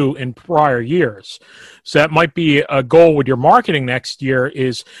to do in prior years. So that might be a goal with your marketing next year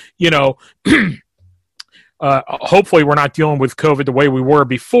is, hopefully we're not dealing with COVID the way we were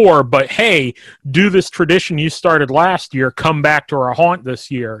before, but hey, do this tradition you started last year, come back to our haunt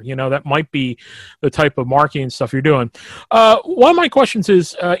this year. That might be the type of marketing stuff you're doing. One of my questions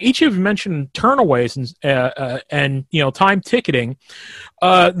is, each of you mentioned turnaways and time ticketing.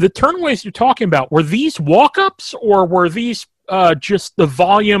 The turnaways you're talking about, were these walk-ups or were these just the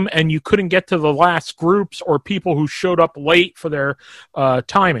volume and you couldn't get to the last groups or people who showed up late for their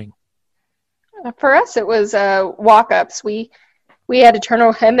timing? For us, it was walk-ups. We had to turn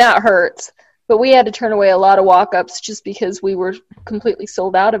away, and that hurts, but we had to turn away a lot of walk-ups just because we were completely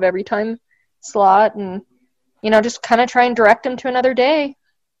sold out of every time slot, and just kind of try and direct them to another day.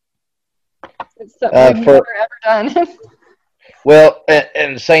 It's something we've never ever done. Well,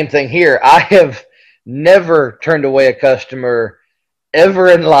 and same thing here. I have never turned away a customer ever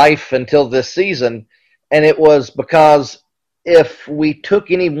in life until this season, and it was because if we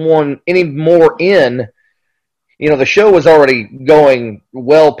took any more in, the show was already going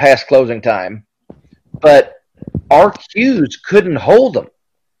well past closing time, but our queues couldn't hold them.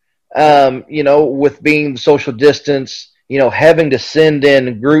 With being social distance, having to send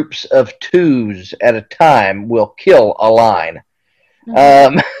in groups of 2s at a time will kill a line.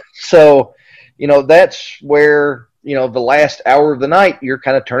 So, that's where, the last hour of the night, you're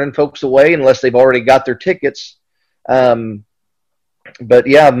kind of turning folks away unless they've already got their tickets. But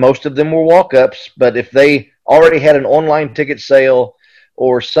yeah, most of them were walk-ups. But if they already had an online ticket sale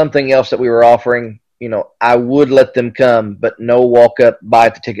or something else that we were offering, I would let them come, but no walk-up buy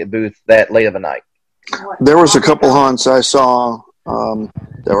at the ticket booth that late of a night. There was a couple haunts I saw that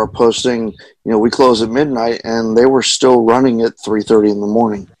were posting, we close at midnight, and they were still running at 3:30 in the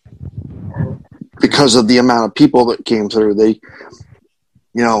morning because of the amount of people that came through. They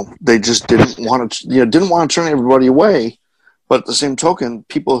just didn't want to turn everybody away. But at the same token,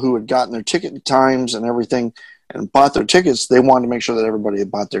 people who had gotten their ticket times and everything and bought their tickets, they wanted to make sure that everybody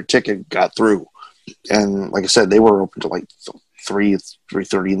had bought their ticket got through. And like I said, they were open to like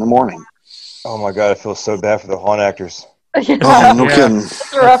 3:30 in the morning. Oh my God, I feel so bad for the haunt actors. Yeah. Oh, no kidding.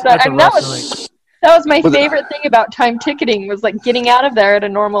 That's a rough night. That was my favorite thing about time ticketing was like getting out of there at a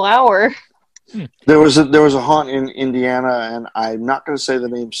normal hour. There was a haunt in Indiana, and I'm not going to say the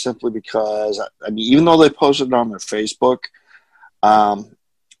name simply because even though they posted it on their Facebook, out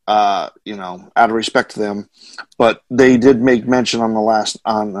of respect to them, but they did make mention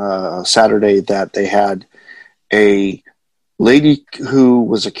on Saturday that they had a lady who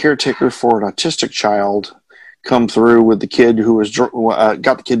was a caretaker for an autistic child come through with the kid who was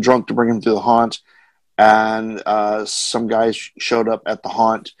got the kid drunk to bring him through the haunt, and some guys showed up at the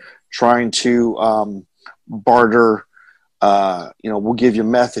haunt trying to barter. We'll give you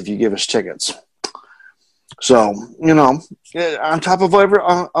meth if you give us tickets. So, on top of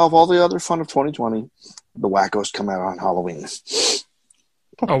all the other fun of 2020, the wackos come out on Halloween.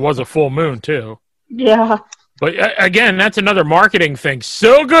 Oh, it was a full moon, too. Yeah. But, again, that's another marketing thing.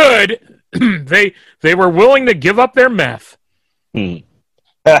 So good, they were willing to give up their meth. I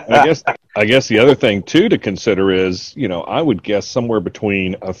guess the other thing, too, to consider is, I would guess somewhere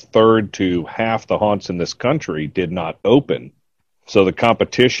between a third to half the haunts in this country did not open. So the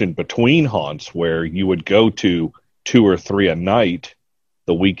competition between haunts where you would go to 2 or 3 a night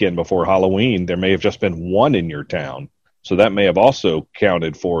the weekend before Halloween, there may have just been one in your town. So that may have also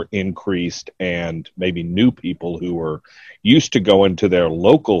counted for increased and maybe new people who were used to going to their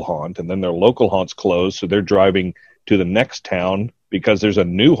local haunt, and then their local haunt's closed, so they're driving to the next town because there's a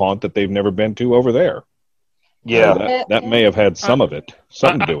new haunt that they've never been to over there. Yeah, that may have had something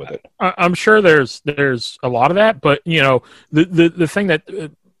to do with it. I'm sure there's a lot of that, but the thing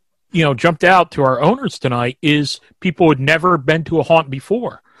that jumped out to our owners tonight is people who had never been to a haunt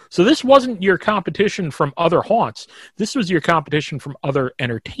before. So this wasn't your competition from other haunts. This was your competition from other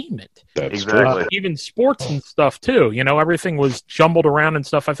entertainment. That's exactly. Even sports and stuff too. Everything was jumbled around and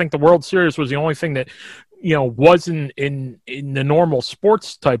stuff. I think the World Series was the only thing that wasn't in the normal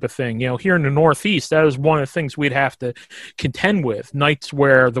sports type of thing. Here in the Northeast, that was one of the things we'd have to contend with. Nights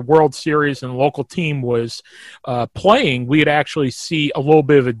where the World Series and the local team was playing, we'd actually see a little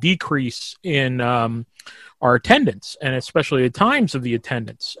bit of a decrease in our attendance, and especially the times of the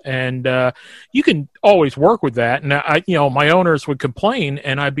attendance. And you can always work with that. And my owners would complain,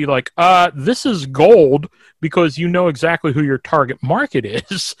 and I'd be like, this is gold, because exactly who your target market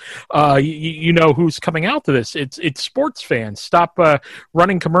is. You know who's coming out to this. It's sports fans. Stop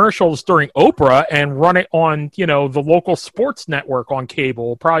running commercials during Oprah and run it on the local sports network on cable.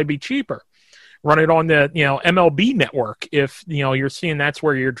 It'll probably be cheaper. Run it on the MLB network if you're seeing that's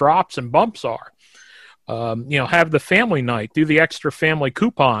where your drops and bumps are. Have the family night, do the extra family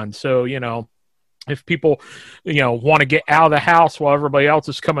coupon. So, if people, want to get out of the house while everybody else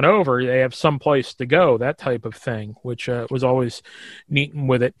is coming over, they have some place to go, that type of thing, which was always neat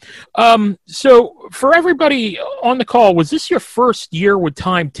with it. So for everybody on the call, was this your first year with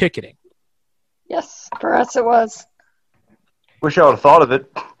time ticketing? Yes, for us it was. Wish I would have thought of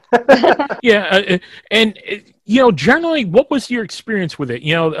it. Yeah, and generally, what was your experience with it?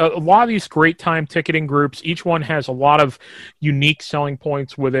 A lot of these great time ticketing groups, each one has a lot of unique selling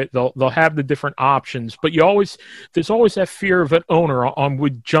points with it. They'll have the different options, but there's always that fear of an owner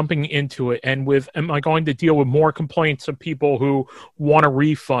with jumping into it, and with, am I going to deal with more complaints of people who want a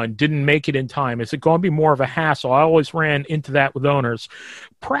refund, didn't make it in time? Is it going to be more of a hassle? I always ran into that with owners.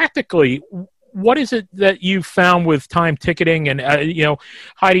 Practically, what is it that you found with time ticketing? And,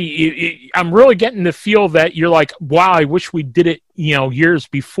 Heidi, I'm really getting the feel that you're like, wow, I wish we did it, years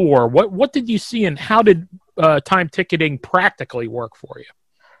before. What did you see, and how did time ticketing practically work for you?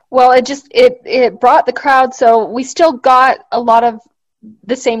 Well, it brought the crowd, so we still got a lot of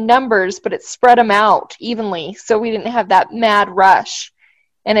the same numbers, but it spread them out evenly, so we didn't have that mad rush.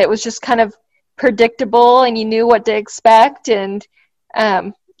 And it was just kind of predictable, and you knew what to expect, and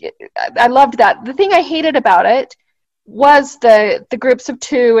I loved that. The thing I hated about it was the groups of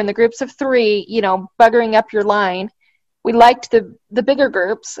 2 and the groups of 3, buggering up your line. We liked the bigger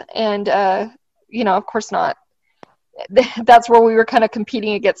groups, and, of course not. That's where we were kind of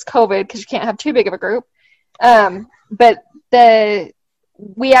competing against COVID, because you can't have too big of a group. But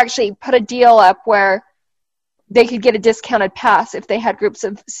we actually put a deal up where they could get a discounted pass if they had groups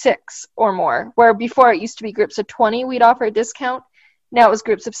of 6 or more, where before it used to be groups of 20, we'd offer a discount. Now it was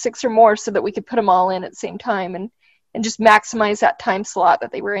groups of 6 or more, so that we could put them all in at the same time and just maximize that time slot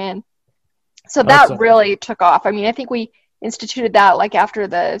that they were in. So that really took off. I mean, I think we instituted that like after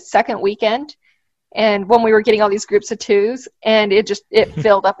the second weekend, and when we were getting all these groups of 2s, and it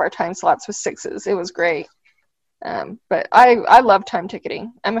filled up our time slots with 6s. It was great. But I love time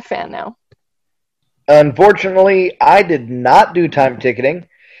ticketing. I'm a fan now. Unfortunately, I did not do time ticketing.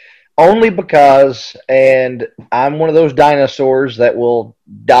 Only because, and I'm one of those dinosaurs that will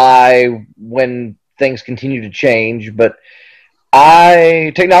die when things continue to change, but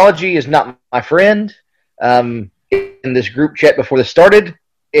technology is not my friend. In this group chat before this started,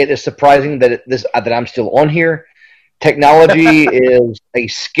 it is surprising that I'm still on here. Technology is a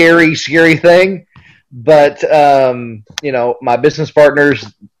scary, scary thing, but my business partners,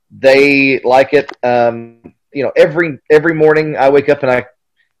 they like it. Every morning I wake up and I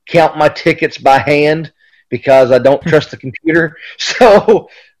count my tickets by hand because I don't trust the computer. So,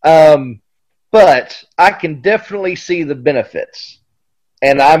 but I can definitely see the benefits,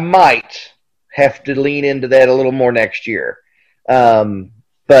 and I might have to lean into that a little more next year.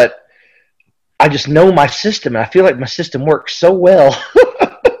 But I just know my system, and I feel like my system works so well.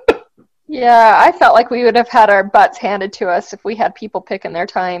 Yeah, I felt like we would have had our butts handed to us if we had people picking their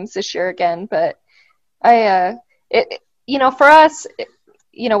times this year again. But for us,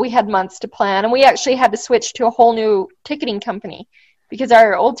 we had months to plan, and we actually had to switch to a whole new ticketing company because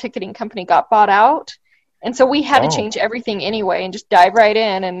our old ticketing company got bought out. And so we had to change everything anyway and just dive right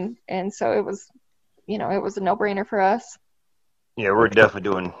in. And so it was, it was a no-brainer for us. Yeah, we're definitely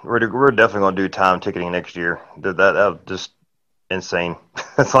going to do time ticketing next year. That just insane.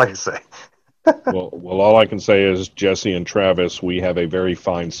 That's all I can say. Well, all I can say is, Jesse and Travis, we have a very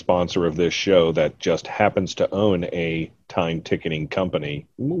fine sponsor of this show that just happens to own a time ticketing company.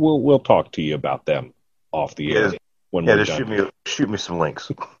 We'll talk to you about them off the air when we're done. Shoot me some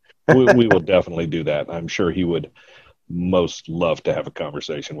links. we will definitely do that. I'm sure he would most love to have a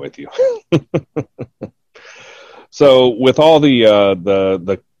conversation with you. So, with all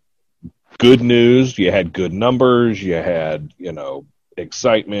the good news, you had good numbers, you had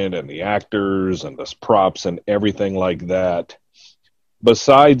excitement and the actors and the props and everything like that.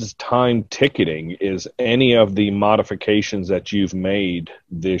 Besides time ticketing, is any of the modifications that you've made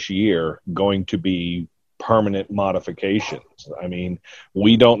this year going to be permanent modifications? I mean,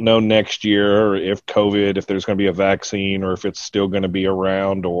 we don't know next year if there's going to be a vaccine or if it's still going to be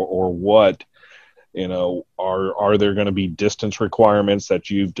around or what. Are there going to be distance requirements that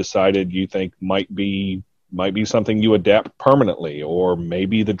you've decided you think might be something you adapt permanently, or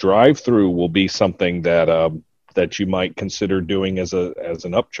maybe the drive-through will be something that you might consider doing as an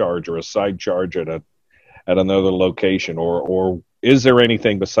upcharge or a side charge at another location, or is there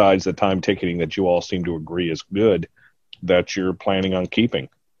anything besides the time ticketing that you all seem to agree is good that you're planning on keeping?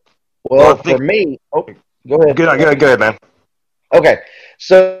 Well, for me, go ahead. Go ahead, man. Okay,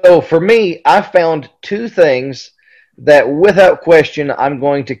 so for me, I found 2 things that without question I'm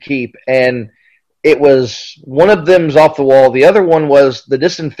going to keep, and it was one of them's off the wall. The other one was the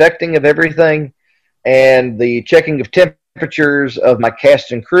disinfecting of everything. and the checking of temperatures of my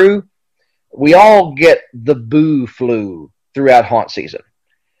cast and crew, we all get the boo flu throughout haunt season.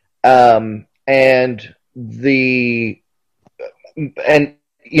 And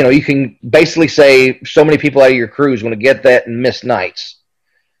you can basically say so many people out of your crew is going to get that and miss nights.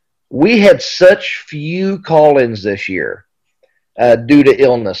 We had such few call-ins this year due to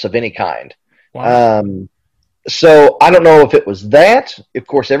illness of any kind. Wow. So I don't know if it was that. Of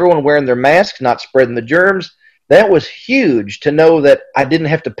course, everyone wearing their masks, not spreading the germs. That was huge to know that I didn't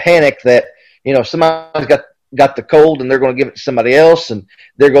have to panic that, somebody's got the cold and they're going to give it to somebody else, and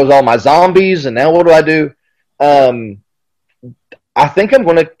there goes all my zombies, and now what do I do? I think I'm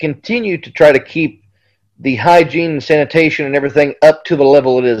going to continue to try to keep the hygiene and sanitation and everything up to the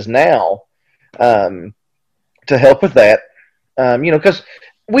level it is now to help with that. Because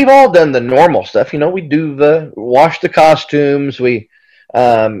we've all done the normal stuff. We do wash the costumes, we,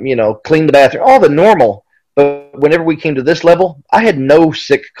 clean the bathroom, all the normal. But whenever we came to this level, I had no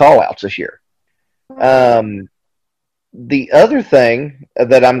sick call-outs this year. The other thing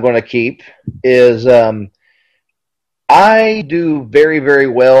that I'm going to keep is I do very, very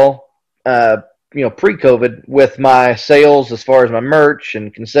well, pre-COVID with my sales as far as my merch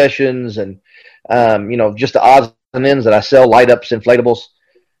and concessions and, just the odds and ends that I sell, light-ups, inflatables.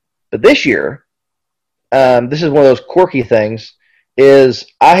 But this year, this is one of those quirky things, is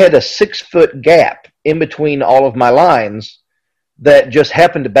I had a 6-foot gap in between all of my lines that just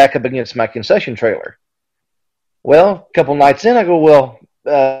happened to back up against my concession trailer. Well, a couple nights in, I go,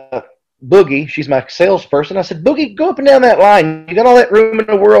 Boogie, she's my salesperson. I said, Boogie, go up and down that line. You got all that room in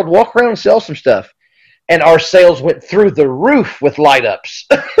the world. Walk around and sell some stuff. And our sales went through the roof with light-ups.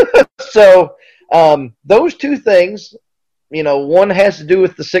 So those two things, one has to do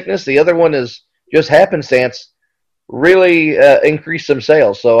with the sickness. The other one is just happenstance, really increased some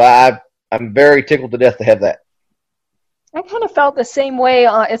sales. So I'm very tickled to death to have that. I kind of felt the same way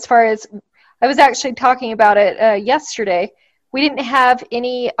as far as I was actually talking about it yesterday. We didn't have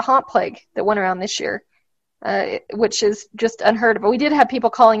any haunt plague that went around this year, which is just unheard of. But we did have people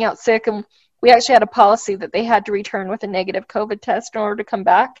calling out sick, and we actually had a policy that they had to return with a negative COVID test in order to come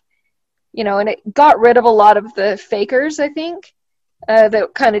back. And it got rid of a lot of the fakers, I think,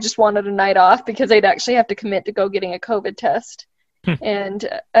 that kind of just wanted a night off because they'd actually have to commit to go getting a COVID test. And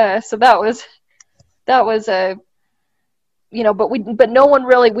so that was but no one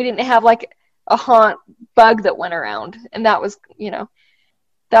really, we didn't have like a haunt bug that went around, and that was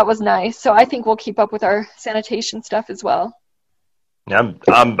nice. So I think we'll keep up with our sanitation stuff as well. Yeah,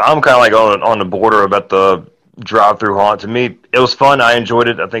 I'm kind of like on the border about the drive-through haunt. To me, it was fun. I enjoyed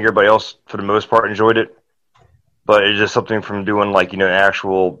it. I think everybody else, for the most part, enjoyed it. But it's just something from doing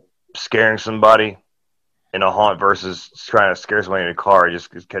actual scaring somebody in a haunt versus trying to scare somebody in a car. It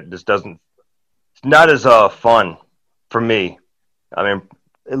just doesn't. It's not as fun for me. I mean,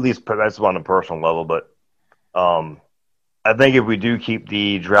 at least that's on a personal level. But I think if we do keep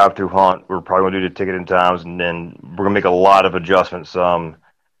the drive-through haunt, we're probably going to do the ticketing times, and then we're going to make a lot of adjustments.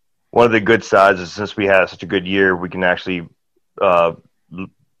 One of the good sides is since we had such a good year, we can actually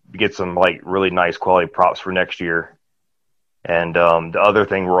get some really nice quality props for next year. And the other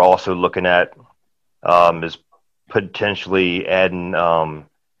thing we're also looking at is potentially adding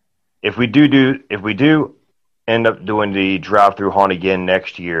if we do end up doing the drive-through haunt again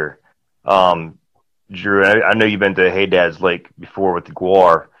next year. Drew, I know you've been to Hey Dad's Lake before with the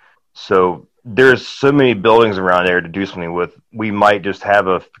Guar, so there's so many buildings around there to do something with. We might just have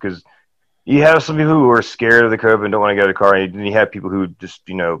because you have some people who are scared of the COVID and don't want to go to the car, and you have people who just,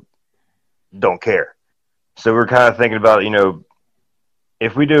 don't care. So we're kind of thinking about,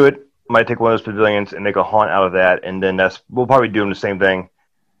 if we do it, might take one of those pavilions and make a haunt out of that, and then we'll probably do the same thing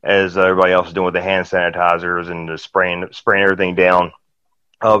as everybody else is doing with the hand sanitizers and the spraying everything down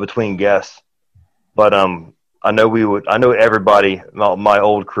between guests. But I know everybody, my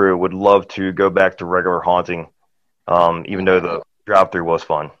old crew, would love to go back to regular haunting, even though the drive-through was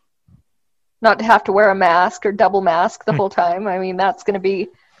fun. Not to have to wear a mask or double mask the whole time. I mean, that's going to be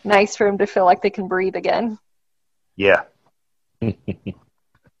nice for them to feel like they can breathe again. Yeah.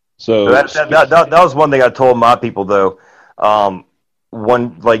 So that was one thing I told my people, though. It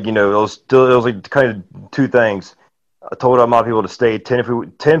was kind of two things. I told my people to stay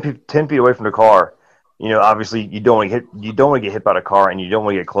 10 feet away from the car. Obviously you don't want to get hit by the car, and you don't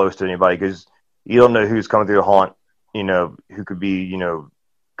want to get close to anybody because you don't know who's coming through the haunt, who could be,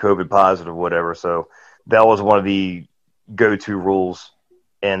 COVID positive or whatever. So that was one of the go-to rules.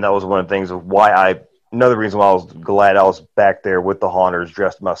 And that was one of the things of another reason why I was glad I was back there with the haunters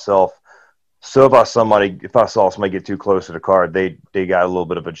dressed myself. So if I saw somebody get too close to the car, they got a little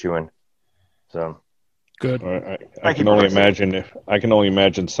bit of a chewing. So Good. I can only imagine. I can only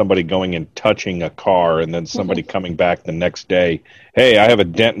imagine somebody going and touching a car, and then somebody coming back the next day. Hey, I have a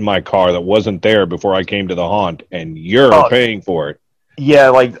dent in my car that wasn't there before I came to the haunt, and you're paying for it. Yeah,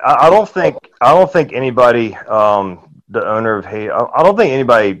 like I don't think anybody, the owner of Hay, I don't think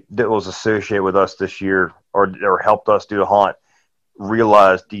anybody that was associated with us this year or helped us do the haunt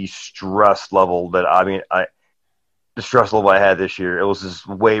realized the stress level the stress level I had this year. It was just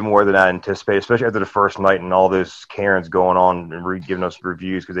way more than I anticipated, especially after the first night and all those Karens going on and giving us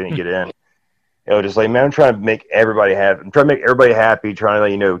reviews because they didn't get in. It was just like, man, I'm trying to make everybody happy. I'm trying to make everybody happy,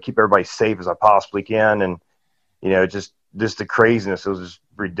 trying to, keep everybody safe as I possibly can. And, just the craziness. It was just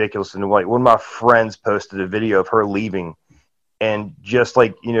ridiculous. And like one of my friends posted a video of her leaving, and just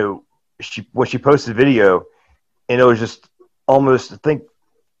like, when she posted the video, and it was just almost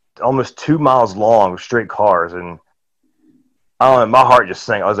 2 miles long, straight cars. And I don't know, my heart just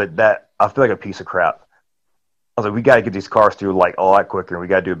sank. I was like, I feel like a piece of crap. I was like, we got to get these cars through like a lot quicker, and we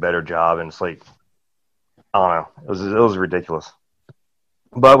got to do a better job. And it's like, I don't know, it was ridiculous.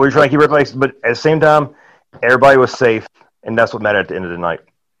 But we were trying to keep everybody, but at the same time, everybody was safe, and that's what mattered at the end of the night.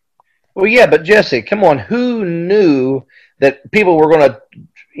 Well, yeah, but Jesse, come on, who knew that people were going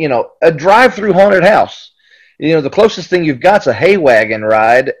to, a drive-through haunted house? The closest thing you've got is a hay wagon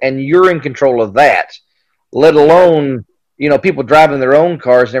ride, and you're in control of that, let alone, people driving their own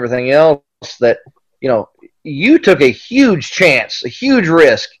cars and everything else that, you took a huge chance, a huge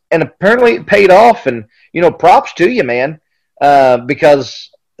risk, and apparently it paid off. And, props to you, man, because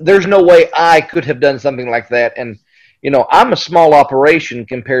there's no way I could have done something like that. And, I'm a small operation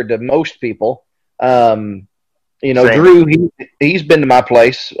compared to most people. Same. Drew, he's been to my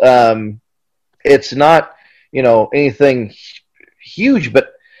place. It's not, anything huge,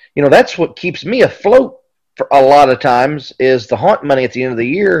 but, that's what keeps me afloat for a lot of times is the haunt money at the end of the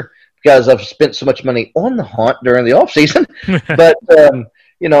year, because I've spent so much money on the haunt during the off season. But,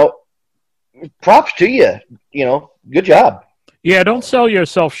 props to you, good job. Yeah, don't sell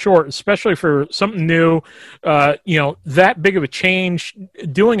yourself short, especially for something new. That big of a change,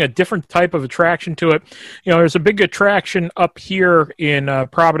 doing a different type of attraction to it. There's a big attraction up here in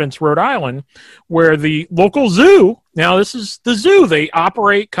Providence, Rhode Island, where the local zoo, now this is the zoo, they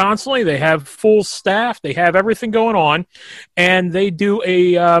operate constantly. They have full staff. They have everything going on. And they do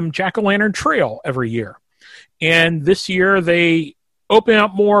a jack-o'-lantern trail every year. And this year they open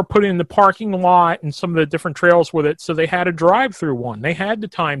up more, put in the parking lot and some of the different trails with it. So they had a drive-through one. They had the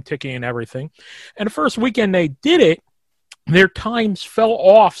time ticking and everything. And the first weekend they did it, their times fell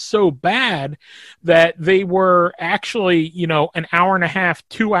off so bad that they were actually, an hour and a half,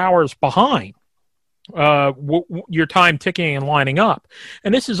 2 hours behind your time ticking and lining up.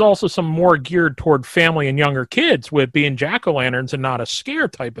 And this is also some more geared toward family and younger kids with being jack-o'-lanterns and not a scare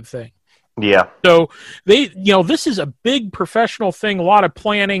type of thing. Yeah. So they, this is a big professional thing, a lot of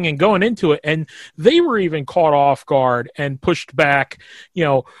planning and going into it. And they were even caught off guard and pushed back,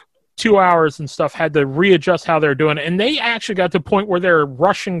 2 hours and stuff, had to readjust how they're doing it. And they actually got to the point where they're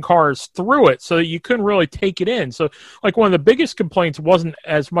rushing cars through it so that you couldn't really take it in. So like one of the biggest complaints wasn't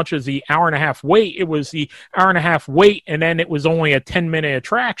as much as the hour and a half wait. It was the hour and a half wait, and then it was only a 10-minute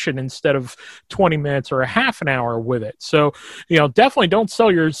attraction instead of 20 minutes or a half an hour with it. So, definitely don't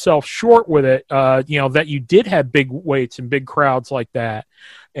sell yourself short with it, that you did have big waits and big crowds like that.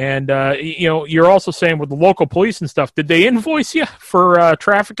 And, you're also saying with the local police and stuff, did they invoice you for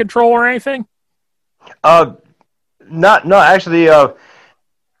traffic control or anything? Not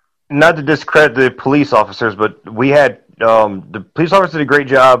to discredit the police officers, but we had the police officers did a great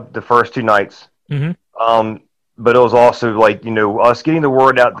job the first 2 nights. Mm-hmm. But it was also like, us getting the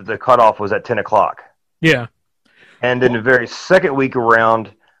word out that the cutoff was at 10 o'clock. Yeah. And then the very second week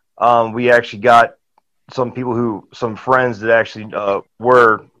around, we actually got some friends that actually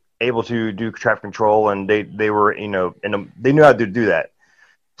were able to do traffic control, and they were, they knew how to do that.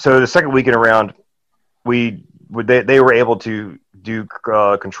 So the second weekend around, they were able to do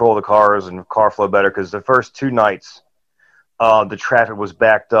control the cars and car flow better, because the first 2 nights, the traffic was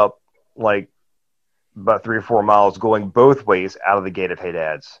backed up like about 3 or 4 miles going both ways out of the gate of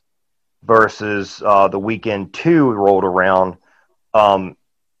Haydads, versus the weekend 2 rolled around.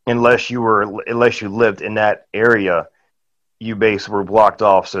 Unless you lived in that area, you basically were blocked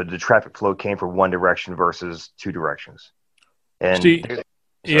off. So the traffic flow came from one direction versus 2 directions. And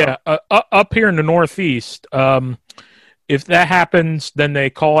up here in the Northeast, if that happens, then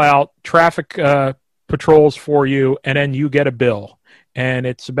they call out traffic patrols for you, and then you get a bill. And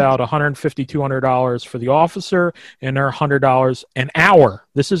it's about $150, $200 for the officer, and they're $100 an hour.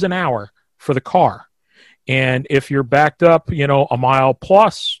 This is an hour for the car. And if you're backed up, a mile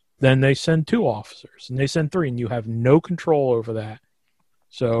plus then they send 2 officers, and they send 3, and you have no control over that.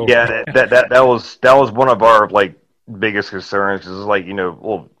 So yeah, that was one of our like biggest concerns. Is like, you know,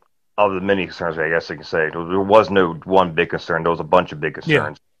 well, of the many concerns, I guess I can say there was no one big concern. There was a bunch of big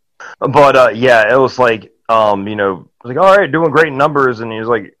concerns. Yeah. But yeah, it was like, you know, like, all right, doing great numbers, and he was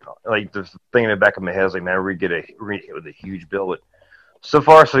like the thing in the back of my head was like, man, we get hit with a huge bill. But so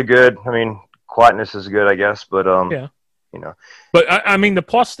far, so good. I mean, quietness is good, I guess. But yeah. You know, but I mean, the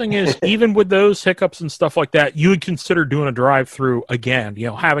plus thing is, even with those hiccups and stuff like that, you would consider doing a drive-through again. You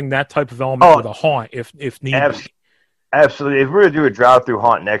know, having that type of element with a haunt, if need be. Absolutely. If we were to do a drive-through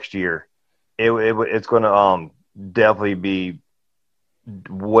haunt next year, it's going to definitely be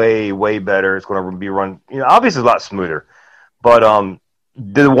way better. It's going to be run, you know, obviously a lot smoother. But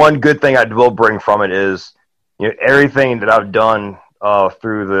the one good thing I will bring from it is, you know, everything that I've done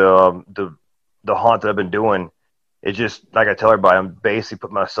through the haunt that I've been doing. It's just like I tell everybody, I'm basically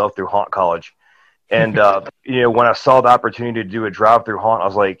putting myself through haunt college. And, you know, when I saw the opportunity to do a drive-through haunt, I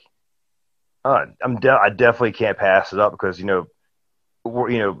was like, I definitely can't pass it up because, you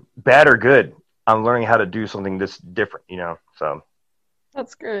know, bad or good, I'm learning how to do something that's different, you know, so.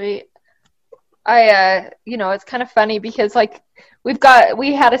 That's great. You know, it's kind of funny because, like,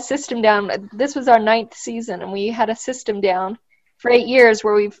 we had a system down. This was our 9th season, and we had a system down for 8 years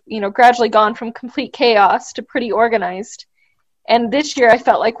where we've, you know, gradually gone from complete chaos to pretty organized. And this year I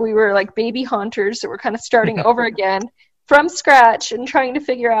felt like we were like baby haunters that were kind of starting over again from scratch and trying to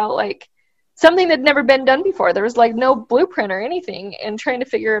figure out like something that had never been done before. There was like no blueprint or anything, and trying to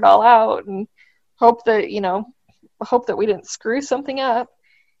figure it all out and hope that we didn't screw something up.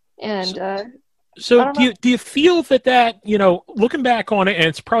 And so do you feel that, you know, looking back on it, and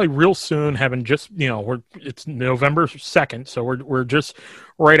it's probably real soon, having just, you know, it's November 2nd, so we're just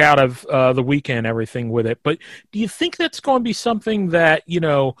right out of the weekend, everything with it. But do you think that's going to be something that, you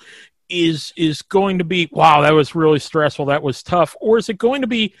know, is going to be, wow, that was really stressful, that was tough? Or is it going to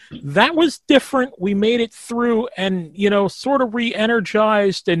be, that was different, we made it through and, you know, sort of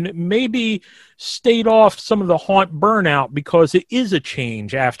re-energized and maybe stayed off some of the haunt burnout because it is a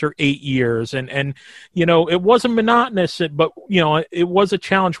change after 8 years and you know, it wasn't monotonous, but, you know, it was a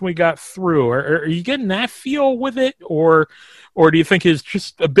challenge when we got through. Are you getting that feel with it? Or do you think it's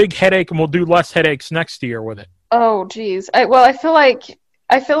just a big headache and we'll do less headaches next year with it? Oh, geez. I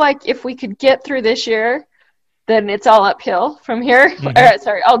feel like if we could get through this year, then it's all uphill from here.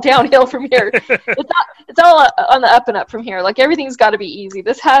 Mm-hmm. All downhill from here. It's all on the up and up from here. Like, everything's got to be easy.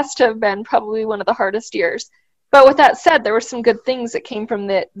 This has to have been probably one of the hardest years. But with that said, there were some good things that came from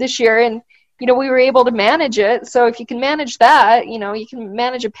this year, and, you know, we were able to manage it. So if you can manage that, you know, you can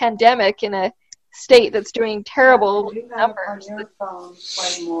manage a pandemic in a state that's doing terrible numbers.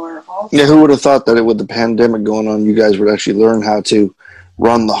 Yeah, who would have thought that with the pandemic going on, you guys would actually learn how to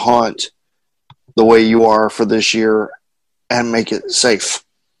run the haunt the way you are for this year and make it safe.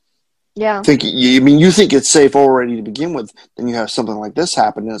 Yeah. You think it's safe already to begin with, then you have something like this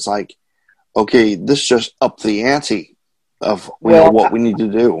happen, and it's like, okay, this just upped the ante of what we need to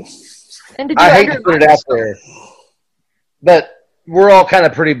do. And I hate to put it out there, but we're all kind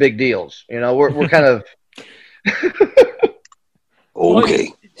of pretty big deals. You know, we're kind of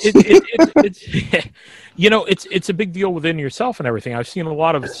okay. It's you know, it's a big deal within yourself and everything. I've seen a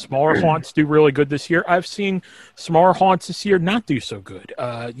lot of smaller haunts do really good this year. I've seen smaller haunts this year not do so good.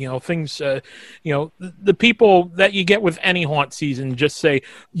 You know, things, you know, the people that you get with any haunt season just say,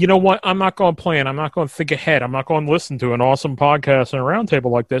 you know what, I'm not going to plan. I'm not going to think ahead. I'm not going to listen to an awesome podcast and a roundtable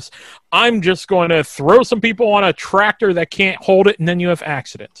like this. I'm just going to throw some people on a tractor that can't hold it, and then you have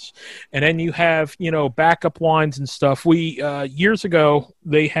accidents. And then you have, you know, backup lines and stuff. We, years ago,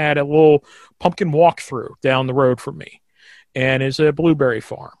 they had a little pumpkin walkthrough down the road from me, and it's a blueberry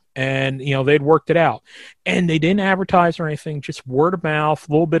farm, and, you know, they'd worked it out, and they didn't advertise or anything, just word of mouth,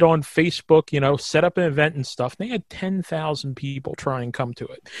 a little bit on Facebook, you know, set up an event and stuff. They had 10,000 people try and come to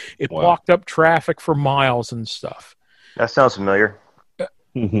it. It blocked up traffic for miles and stuff. That sounds familiar.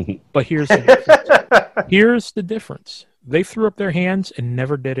 But here's the difference. Here's the difference. They threw up their hands and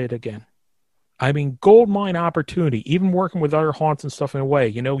never did it again. I mean, gold mine opportunity, even working with other haunts and stuff in a way.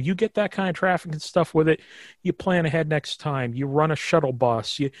 You know, you get that kind of traffic and stuff with it, you plan ahead next time. You run a shuttle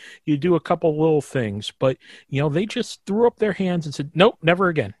bus. You do a couple little things. But, you know, they just threw up their hands and said, nope, never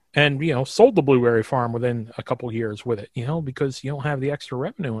again. And, you know, sold the blueberry farm within a couple years with it, you know, because you don't have the extra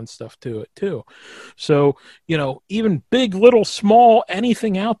revenue and stuff to it, too. So, you know, even big, little, small,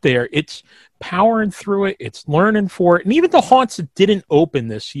 anything out there, it's powering through it, it's learning for it. And even the haunts that didn't open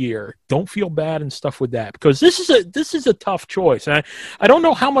this year, don't feel bad and stuff with that, because this is a tough choice. And I don't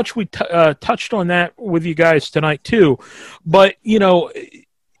know how much we touched on that with you guys tonight, too. But, you know,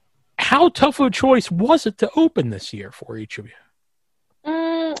 how tough of a choice was it to open this year for each of you?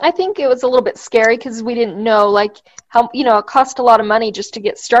 I think it was a little bit scary because we didn't know, like, how, it cost a lot of money just to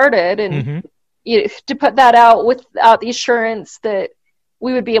get started. And to put that out without the assurance that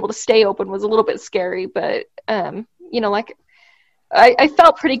we would be able to stay open was a little bit scary. But, like, I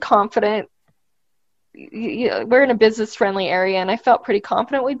felt pretty confident. We're in a business-friendly area, and I felt pretty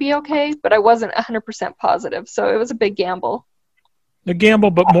confident we'd be okay, but I wasn't 100% positive. So it was a big gamble. A gamble,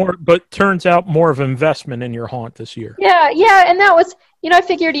 but turns out more of an investment in your haunt this year. Yeah, and that was, I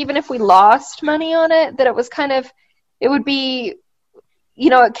figured even if we lost money on it, that it was it would be,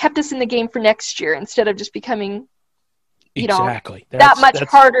 it kept us in the game for next year instead of just becoming, exactly that much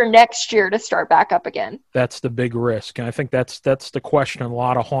harder next year to start back up again. That's the big risk, and I think that's the question a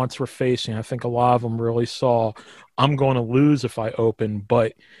lot of haunts were facing. I think a lot of them really saw, I'm going to lose if I open,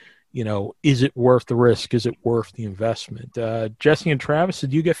 but is it worth the risk? Is it worth the investment? Jesse and Travis,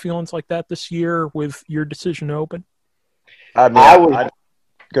 did you get feelings like that this year with your decision to open? Go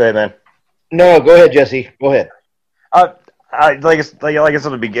ahead, man. No, go ahead, Jesse. Go ahead. Like I said at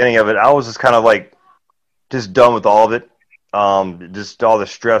the beginning of it, I was just kind of like just done with all of it. Just all the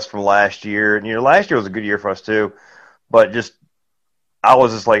stress from last year. And last year was a good year for us too, but I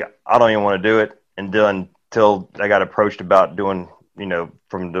was just like, I don't even want to do it, and done until I got approached about doing,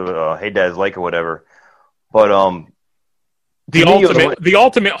 from the Hey Dad's Lake or whatever. But the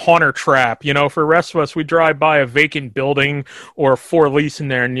ultimate haunter trap. For the rest of us, we drive by a vacant building or for lease in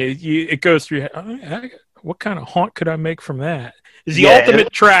there, and it goes through. What kind of haunt could I make from that? Is the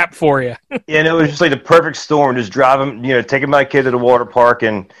ultimate trap for you? And it was just like the perfect storm. Just driving, taking my kid to the water park,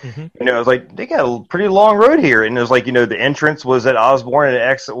 and it was like they got a pretty long road here, and it was like the entrance was at Osborne, and the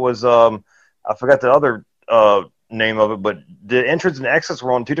exit was I forgot the other name of it, but the entrance and exits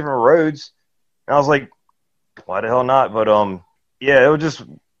were on two different roads, and I was like, why the hell not? But it was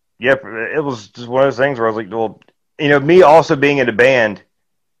just one of those things where I was like, well, me also being in a band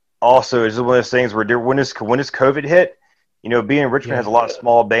also is one of those things where when this COVID hit, being Richmond has a lot of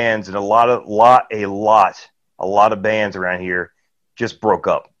small bands, and a lot of bands around here just broke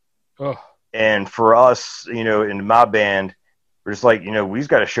up. And for us, in my band, we're just like, we just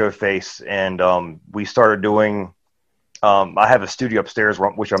got to show face, and we started doing. I have a studio upstairs,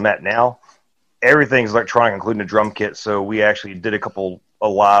 which I'm at now. Everything's electronic, including the drum kit. So we actually did a couple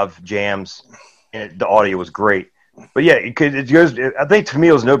of live jams, and the audio was great. But yeah, it goes. I think to me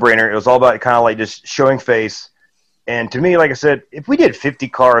it was a no-brainer. It was all about kind of like just showing face. And to me, like I said, if we did 50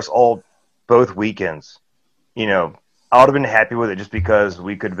 cars both weekends, I would have been happy with it, just because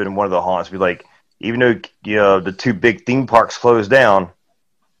we could have been one of the haunts. Be like, even though the two big theme parks closed down,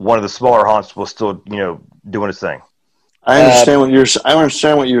 one of the smaller haunts was still doing its thing. I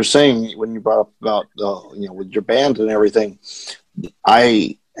understand what you're saying when you brought up about with your band and everything.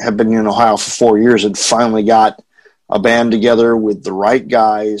 I have been in Ohio for 4 years and finally got a band together with the right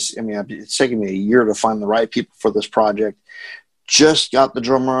guys. I mean, it's taken me a year to find the right people for this project. Just got the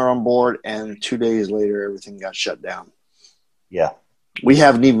drummer on board, and 2 days later, everything got shut down. Yeah, we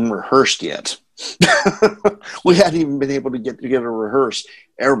haven't even rehearsed yet. We hadn't even been able to get together to rehearse.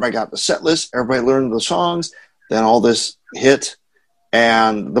 Everybody got the set list. Everybody learned the songs. Then all this hit,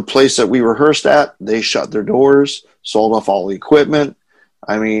 and the place that we rehearsed at, they shut their doors, sold off all the equipment.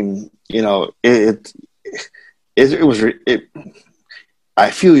 I mean, it was. I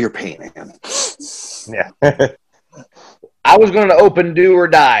feel your pain, man. Yeah. I was going to open Do or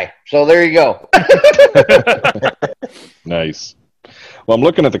Die, so there you go. Nice. Well, I'm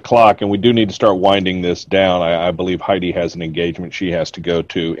looking at the clock, and we do need to start winding this down. I believe Heidi has an engagement she has to go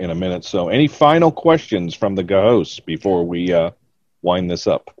to in a minute. So any final questions from the hosts before we wind this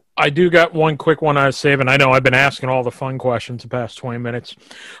up? I do got one quick one I was saving. I know I've been asking all the fun questions the past 20 minutes.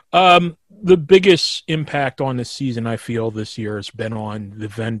 The biggest impact on this season, I feel, this year has been on the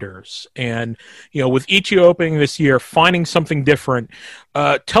vendors. And, with each opening this year, finding something different,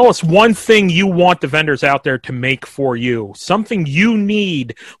 tell us one thing you want the vendors out there to make for you. Something you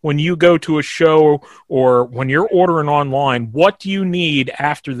need when you go to a show or when you're ordering online. What do you need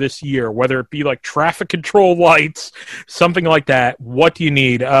after this year? Whether it be like traffic control lights, something like that. What do you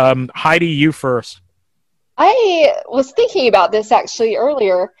need? Heidi, you first. I was thinking about this actually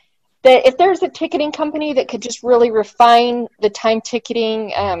earlier, that if there's a ticketing company that could just really refine the time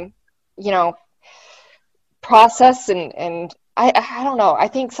ticketing, process, and I don't know, I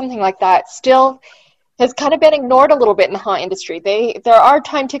think something like that still has kind of been ignored a little bit in the haunt industry. There are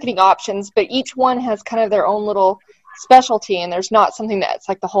time ticketing options, but each one has kind of their own little specialty, and there's not something that's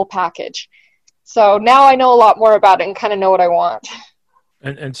like the whole package. So now I know a lot more about it and kind of know what I want.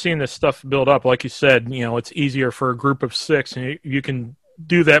 And seeing this stuff build up, like you said, it's easier for a group of 6, and you can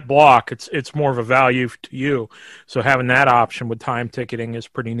do that block, it's more of a value to you. So having that option with time ticketing is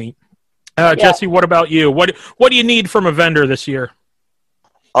pretty neat. Jesse, what about you? What do you need from a vendor this year?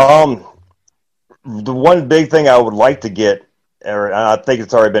 The one big thing I would like to get, or I think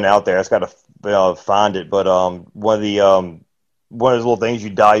it's already been out there. I just got to find it. But one of those little things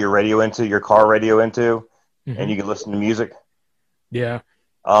you dial your radio into, your car radio into, and you can listen to music. Yeah.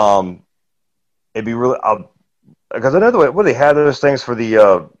 It'd be really because I know they have those things for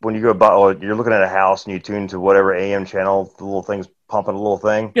the when you go by, or you're looking at a house and you tune to whatever AM channel, the little thing's pumping a little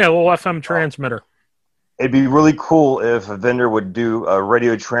thing. Yeah, a little FM transmitter. It'd be really cool if a vendor would do a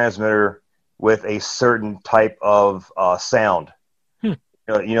radio transmitter with a certain type of sound. Like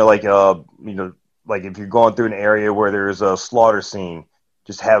if you're going through an area where there's a slaughter scene,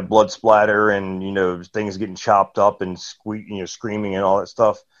 just have blood splatter and things getting chopped up and screaming and all that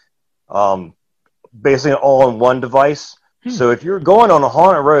stuff. Basically all in one device. So if you're going on a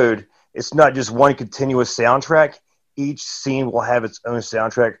haunted road, it's not just one continuous soundtrack. Each scene will have its own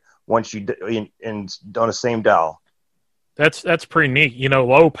soundtrack once you and on the same dial. That's pretty neat.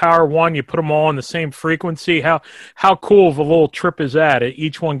 Low power one, you put them all on the same frequency. How cool of a little trip is that?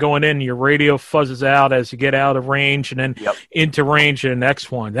 Each one going in, your radio fuzzes out as you get out of range, and then into range in the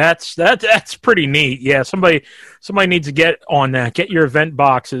next one. That's pretty neat. Yeah, somebody needs to get on that. Get your event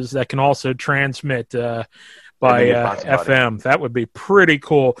boxes that can also transmit by FM. That would be pretty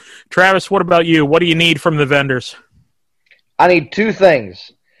cool. Travis, what about you? What do you need from the vendors? I need two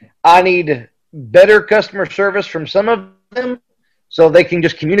things. I need better customer service from some of them so they can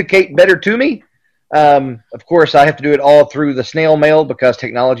just communicate better to me. Of course, I have to do it all through the snail mail because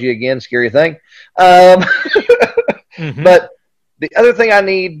technology, again, scary thing. But the other thing I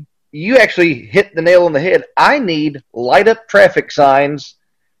need, you actually hit the nail on the head. I need light up traffic signs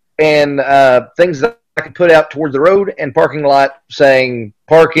and things that I can put out toward the road and parking lot saying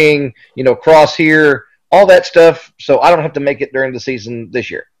parking, cross here, all that stuff, so I don't have to make it during the season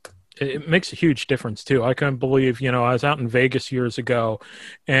this year. It makes a huge difference too. I couldn't believe, I was out in Vegas years ago,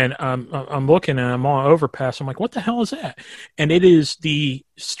 and I'm looking and I'm on overpass. I'm like, what the hell is that? And it is the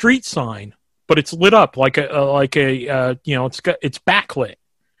street sign, but it's lit up like it's backlit.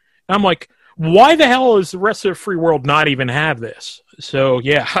 And I'm like, why the hell does the rest of the free world not even have this? So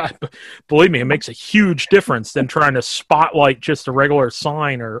yeah, believe me, it makes a huge difference than trying to spotlight just a regular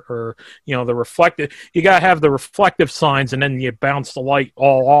sign or the reflective. You got to have the reflective signs, and then you bounce the light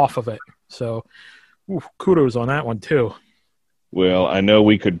all off of it. So kudos on that one too. Well, I know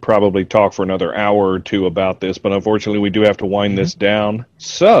we could probably talk for another hour or two about this, but unfortunately we do have to wind this down.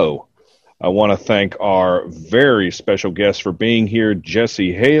 So I want to thank our very special guests for being here.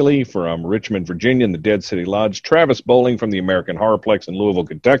 Jesse Haley from Richmond, Virginia, and the Dead City Lodge. Travis Bowling from the American Horrorplex in Louisville,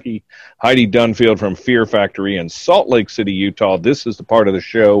 Kentucky. Heidi Dunfield from Fear Factory in Salt Lake City, Utah. This is the part of the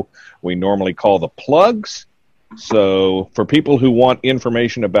show we normally call the plugs. So for people who want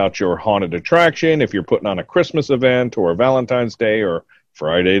information about your haunted attraction, if you're putting on a Christmas event or a Valentine's Day or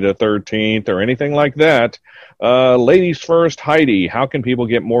Friday the 13th or anything like that, ladies first, Heidi, how can people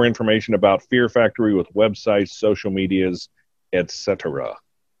get more information about Fear Factory with websites, social medias, etc.?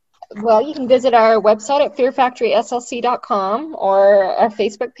 Well, you can visit our website at fearfactoryslc.com or our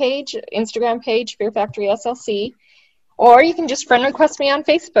Facebook page, Instagram page, Fear Factory SLC, or you can just friend request me on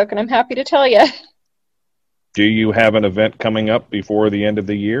Facebook, and I'm happy to tell you. Do you have an event coming up before the end of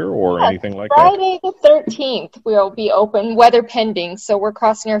the year or anything like Friday the 13th we'll be open, weather pending, so we're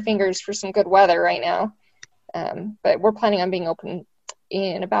crossing our fingers for some good weather right now. But we're planning on being open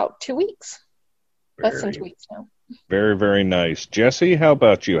in about 2 weeks. Less than 2 weeks now. Very, very nice. Jesse, how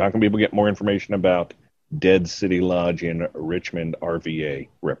about you? How can people get more information about Dead City Lodge in Richmond, RVA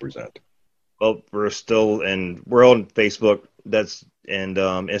represent? Well, we're on Facebook, and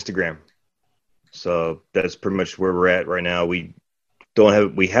Instagram. So that's pretty much where we're at right now. We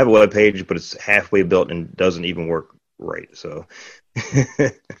have a web page, but it's halfway built and doesn't even work right. So,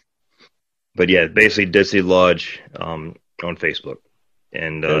 but yeah, basically Dead City Lodge on Facebook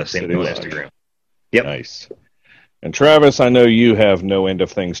and same thing on Instagram. Yep. Nice. And Travis, I know you have no end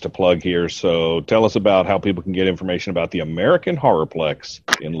of things to plug here, so tell us about how people can get information about the American Horrorplex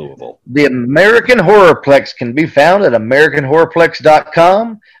in Louisville. The American Horrorplex can be found at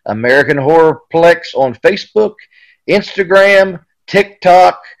AmericanHorrorplex.com, American Horrorplex on Facebook, Instagram,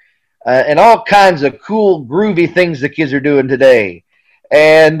 TikTok, and all kinds of cool, groovy things the kids are doing today.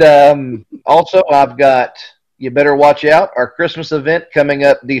 And also, I've got You Better Watch Out, our Christmas event coming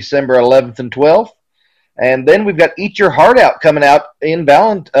up December 11th and 12th. And then we've got Eat Your Heart Out coming out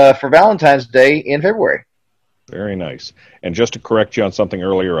for Valentine's Day in February. Very nice. And just to correct you on something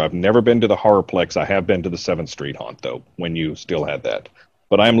earlier, I've never been to the Horrorplex. I have been to the 7th Street Haunt, though, when you still had that.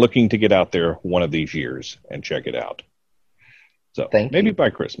 but I'm looking to get out there one of these years and check it out. So maybe by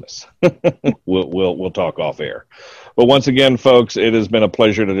Christmas. we'll talk off air. But once again, folks, it has been a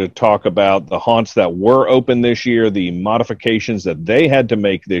pleasure to talk about the haunts that were open this year, the modifications that they had to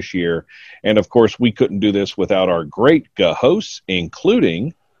make this year, and of course, we couldn't do this without our great hosts,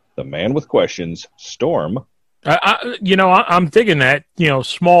 including the man with questions, Storm. I'm digging that,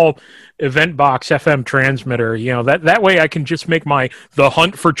 small event box FM transmitter, that way I can just make the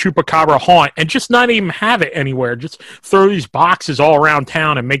hunt for Chupacabra haunt and just not even have it anywhere. Just throw these boxes all around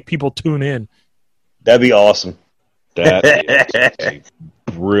town and make people tune in. That'd be awesome. That is a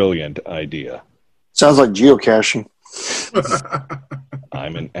brilliant idea. Sounds like geocaching.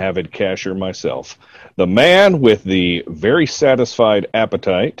 I'm an avid cacher myself. The man with the very satisfied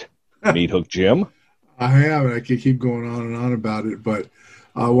appetite, Meat Hook Jim. I am, and I could keep going on and on about it, but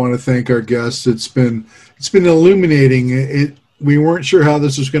I want to thank our guests. It's been illuminating. We weren't sure how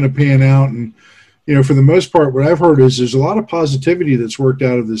this was going to pan out, and for the most part, what I've heard is there's a lot of positivity that's worked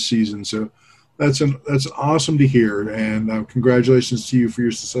out of this season. So that's awesome to hear, and congratulations to you for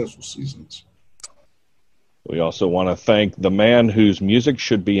your successful seasons. We also want to thank the man whose music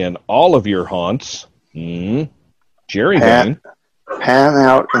should be in all of your haunts, Jerry Vane. Pan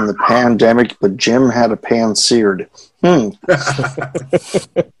out in the pandemic, but Jim had a pan seared.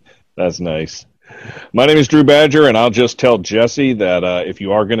 That's nice. My name is Drew Badger, and I'll just tell Jesse that if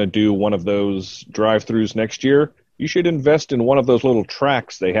you are going to do one of those drive-thrus next year, you should invest in one of those little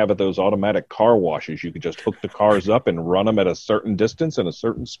tracks they have at those automatic car washes. You could just hook the cars up and run them at a certain distance and a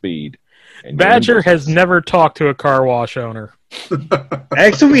certain speed. Badger has never talked to a car wash owner.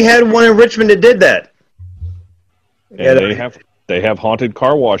 Actually, we had one in Richmond that did that. And they have haunted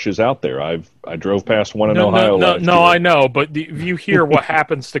car washes out there. I drove past one in Ohio last year. I know, but you hear what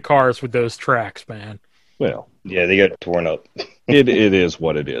happens to cars with those tracks, man. Well, yeah, they get torn up. it is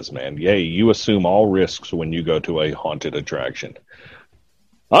what it is, man. Yeah, you assume all risks when you go to a haunted attraction.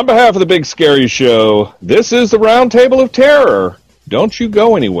 On behalf of the Big Scary Show, this is the Round Table of Terror. Don't you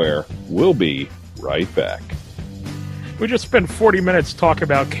go anywhere. We'll be right back. We just spent 40 minutes talking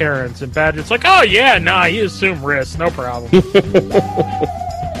about Karens, and Badger's like, oh, yeah, you assume risks, no problem.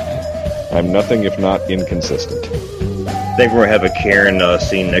 I'm nothing if not inconsistent. I think we're going to have a Karen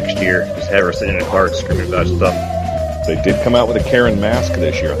scene next year. Just have her sitting in a car screaming about stuff. They did come out with a Karen mask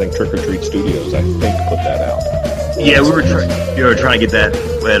this year. I think Trick or Treat Studios, I think, put that out. Yeah, we were trying to get that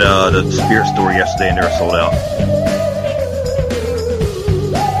at the Spirit store yesterday, and they were sold out.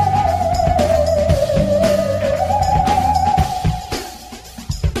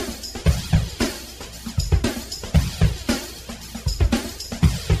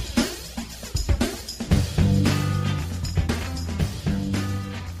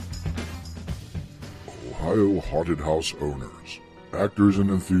 Ohio Haunted House owners, actors, and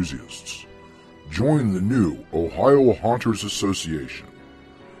enthusiasts. Join the new Ohio Haunters Association.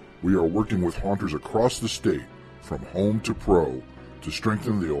 We are working with haunters across the state, from home to pro, to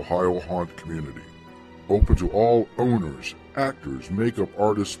strengthen the Ohio haunt community. Open to all owners, actors, makeup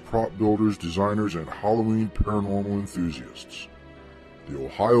artists, prop builders, designers, and Halloween paranormal enthusiasts. The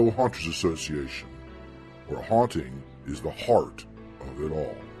Ohio Haunters Association, where haunting is the heart of it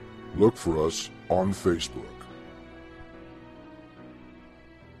all. Look for us on Facebook.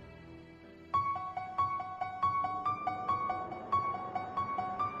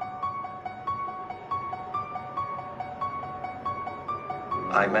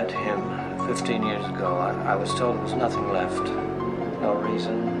 I met him 15 years ago. I was told there was nothing left. No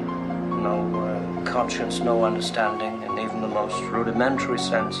reason, no conscience, no understanding, and even the most rudimentary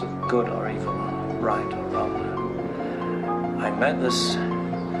sense of good or evil, right or wrong. I met this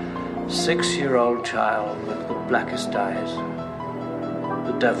 6-year-old child with the blackest eyes,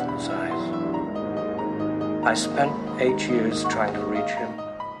 the devil's eyes. I spent 8 years trying to reach him,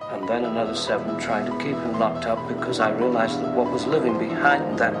 and then another 7 trying to keep him locked up because I realized that what was living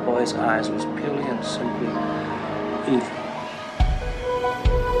behind that boy's eyes was purely and simply evil.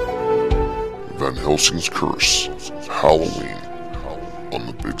 Van Helsing's Curse, Halloween, on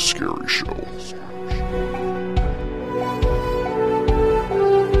the Big Scary Show.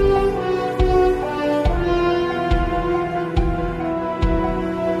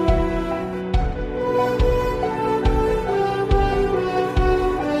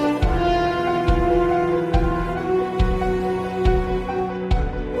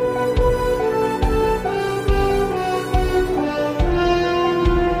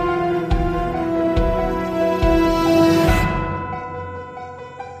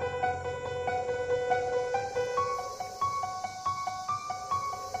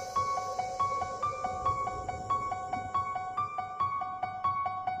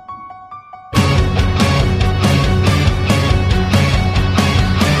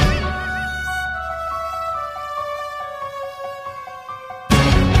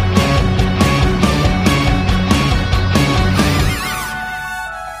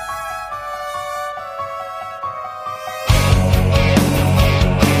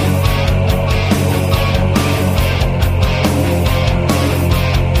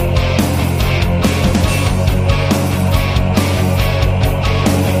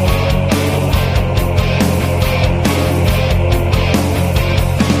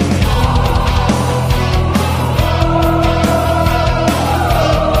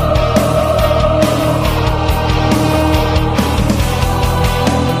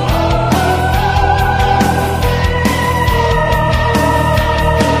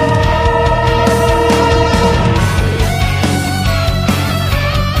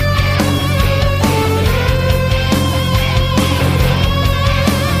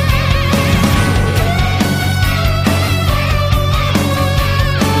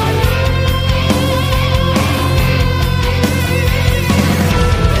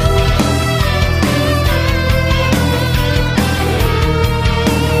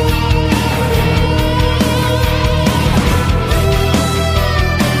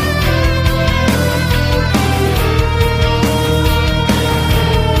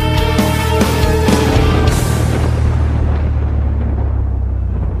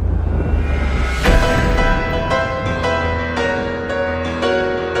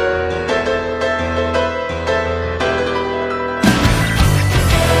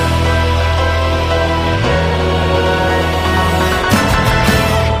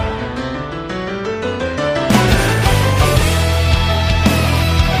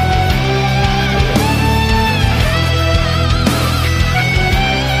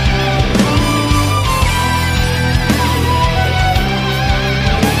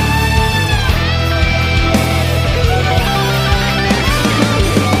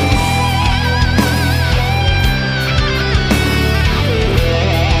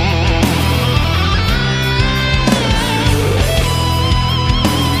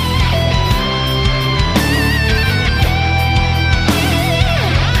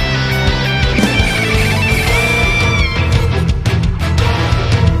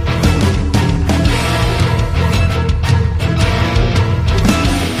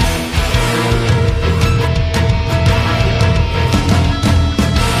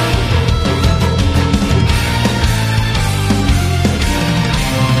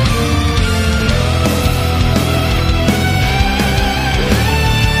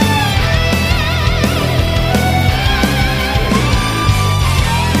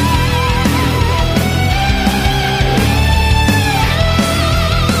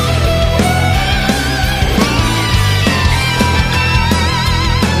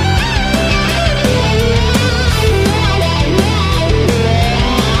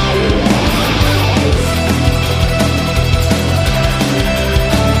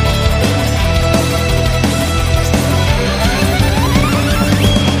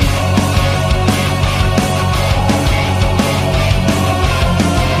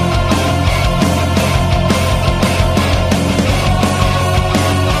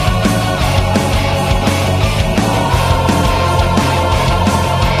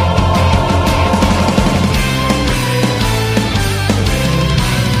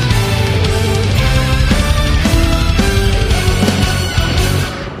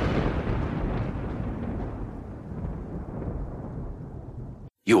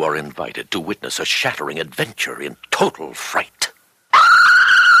 You are invited to witness a shattering adventure in total fright.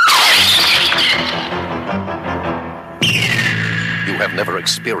 You have never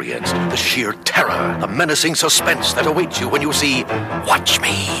experienced the sheer terror, the menacing suspense that awaits you when you see Watch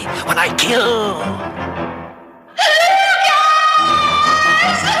Me When I Kill.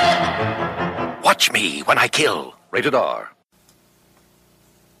 Watch Me When I Kill. Rated R.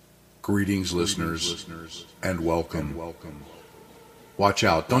 Greetings, listeners, and welcome. Watch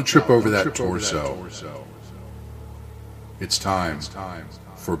out, don't trip over that torso. It's time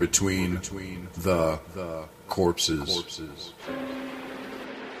for Between the Corpses.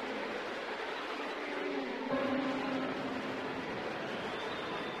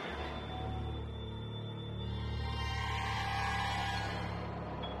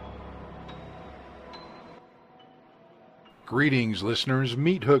 Greetings, listeners.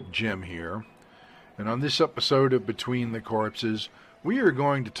 Meat Hook Jim here. And on this episode of Between the Corpses, we are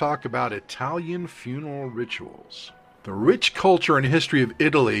going to talk about Italian funeral rituals. The rich culture and history of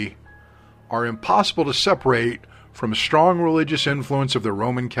Italy are impossible to separate from a strong religious influence of the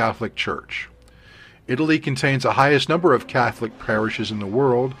Roman Catholic Church. Italy contains the highest number of Catholic parishes in the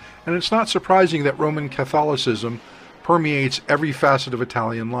world, and it's not surprising that Roman Catholicism permeates every facet of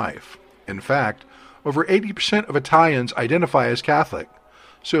Italian life. In fact, over 80% of Italians identify as Catholic,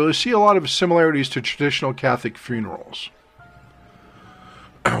 so you see a lot of similarities to traditional Catholic funerals.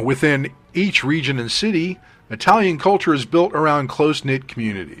 Within each region and city, Italian culture is built around close-knit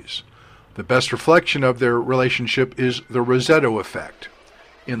communities. The best reflection of their relationship is the Rosetto effect.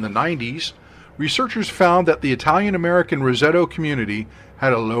 In the 90s, researchers found that the Italian-American Rosetto community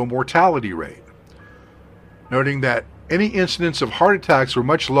had a low mortality rate, noting that any incidents of heart attacks were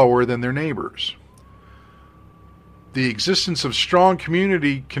much lower than their neighbors. The existence of strong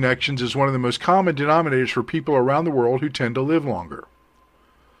community connections is one of the most common denominators for people around the world who tend to live longer.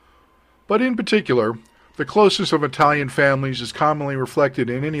 But in particular, the closeness of Italian families is commonly reflected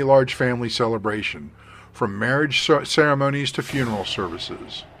in any large family celebration, from marriage ceremonies to funeral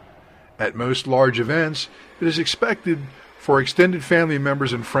services. At most large events, it is expected for extended family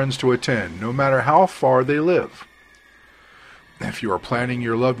members and friends to attend, no matter how far they live. If you are planning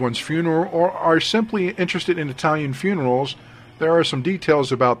your loved one's funeral or are simply interested in Italian funerals, there are some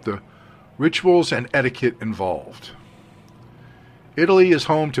details about the rituals and etiquette involved. Italy is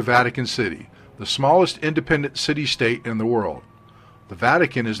home to Vatican City, the smallest independent city-state in the world. The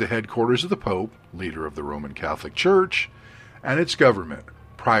Vatican is the headquarters of the Pope, leader of the Roman Catholic Church, and its government.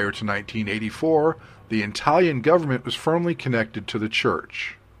 Prior to 1984, the Italian government was firmly connected to the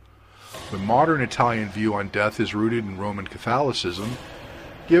Church. The modern Italian view on death is rooted in Roman Catholicism,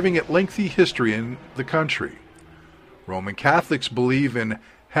 giving it lengthy history in the country. Roman Catholics believe in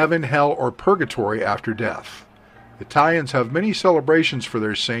heaven, hell, or purgatory after death. Italians have many celebrations for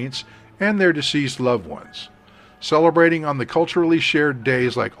their saints and their deceased loved ones, celebrating on the culturally shared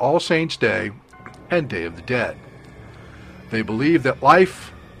days like All Saints' Day and Day of the Dead. They believe that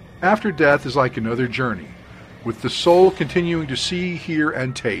life after death is like another journey, with the soul continuing to see, hear,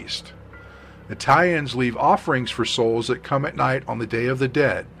 and taste. Italians leave offerings for souls that come at night on the Day of the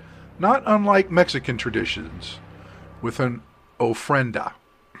Dead, not unlike Mexican traditions, with an ofrenda.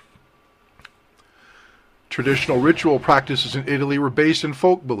 Traditional ritual practices in Italy were based in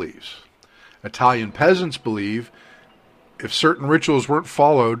folk beliefs. Italian peasants believe if certain rituals weren't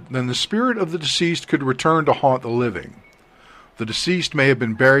followed, then the spirit of the deceased could return to haunt the living. The deceased may have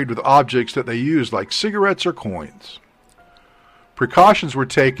been buried with objects that they used, like cigarettes or coins. Precautions were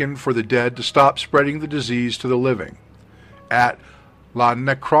taken for the dead to stop spreading the disease to the living. At La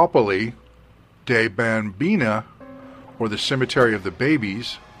Necropoli dei Bambini, or the Cemetery of the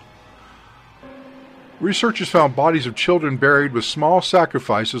Babies, researchers found bodies of children buried with small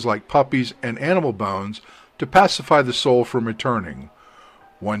sacrifices like puppies and animal bones to pacify the soul from returning.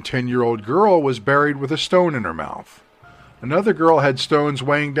 One 10-year-old girl was buried with a stone in her mouth. Another girl had stones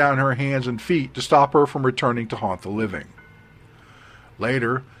weighing down her hands and feet to stop her from returning to haunt the living.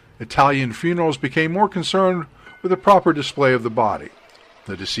 Later, Italian funerals became more concerned with a proper display of the body.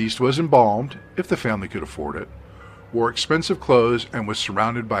 The deceased was embalmed, if the family could afford it, wore expensive clothes, and was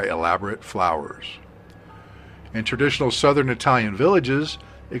surrounded by elaborate flowers. In traditional southern Italian villages,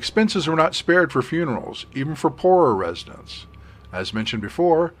 expenses were not spared for funerals, even for poorer residents. As mentioned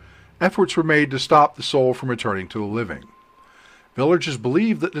before, efforts were made to stop the soul from returning to the living. Villagers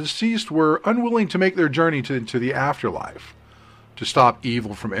believed that the deceased were unwilling to make their journey into the afterlife. To stop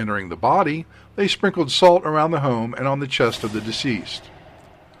evil from entering the body, they sprinkled salt around the home and on the chest of the deceased.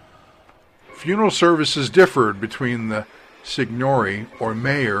 Funeral services differed between the signori, or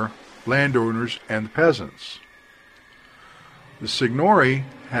mayor, landowners, and the peasants. The Signori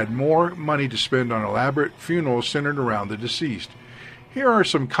had more money to spend on elaborate funerals centered around the deceased. Here are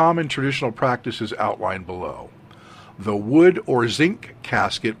some common traditional practices outlined below. The wood or zinc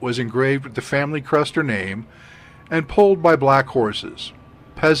casket was engraved with the family crest or name and pulled by black horses.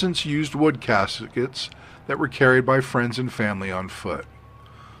 Peasants used wood caskets that were carried by friends and family on foot.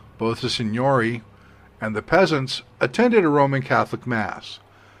 Both the Signori and the peasants attended a Roman Catholic Mass,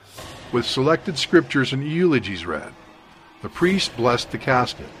 with selected scriptures and eulogies read. The priest blessed the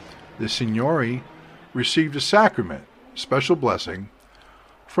casket. The Signori received a sacrament, special blessing,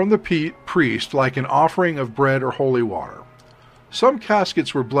 from the priest like an offering of bread or holy water. Some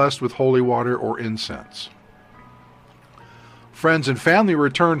caskets were blessed with holy water or incense. Friends and family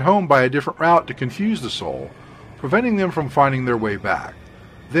returned home by a different route to confuse the soul, preventing them from finding their way back.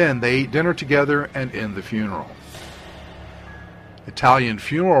 Then they ate dinner together and end the funeral. Italian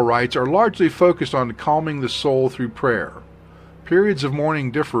funeral rites are largely focused on calming the soul through prayer. Periods of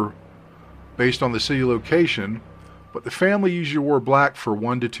mourning differ based on the city location, but the family usually wore black for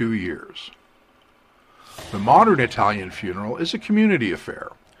 1 to 2 years. The modern Italian funeral is a community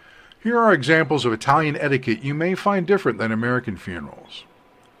affair. Here are examples of Italian etiquette you may find different than American funerals.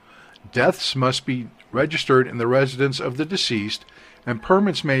 Deaths must be registered in the residence of the deceased, and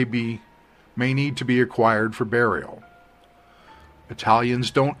permits may need to be acquired for burial.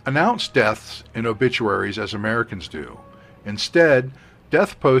 Italians don't announce deaths in obituaries as Americans do. Instead,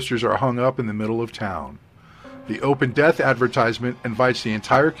 death posters are hung up in the middle of town. The open death advertisement invites the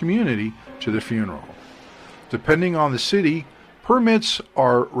entire community to the funeral. Depending on the city, permits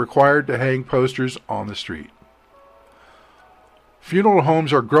are required to hang posters on the street. Funeral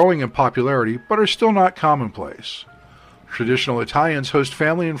homes are growing in popularity, but are still not commonplace. Traditional Italians host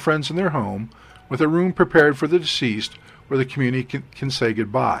family and friends in their home, with a room prepared for the deceased where the community can say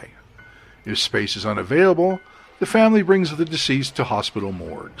goodbye. If space is unavailable, the family brings the deceased to hospital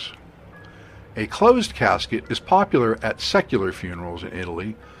morgues. A closed casket is popular at secular funerals in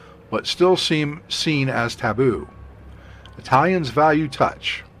Italy, but still seen as taboo. Italians value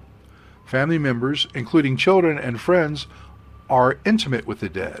touch. Family members, including children and friends, are intimate with the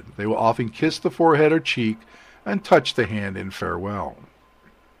dead. They will often kiss the forehead or cheek and touch the hand in farewell.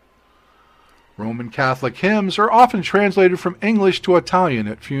 Roman Catholic hymns are often translated from English to Italian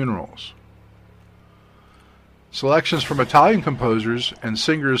at funerals. Selections from Italian composers and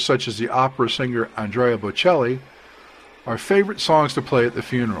singers such as the opera singer Andrea Bocelli are favorite songs to play at the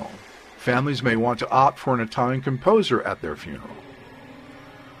funeral. Families may want to opt for an Italian composer at their funeral.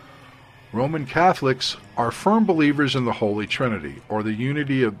 Roman Catholics are firm believers in the Holy Trinity, or the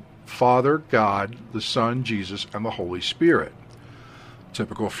unity of Father, God, the Son, Jesus, and the Holy Spirit.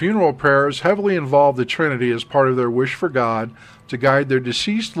 Typical funeral prayers heavily involve the Trinity as part of their wish for God to guide their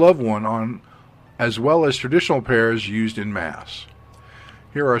deceased loved one on, as well as traditional prayers used in Mass.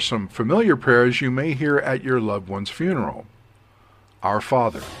 Here are some familiar prayers you may hear at your loved one's funeral. Our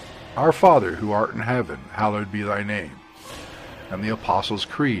Father who art in heaven, hallowed be thy name. And the Apostles'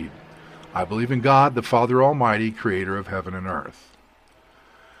 Creed. I believe in God, the Father Almighty, creator of heaven and earth.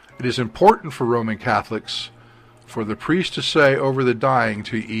 It is important for Roman Catholics for the priest to say over the dying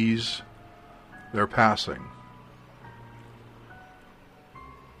to ease their passing.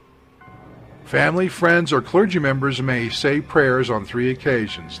 Family, friends, or clergy members may say prayers on 3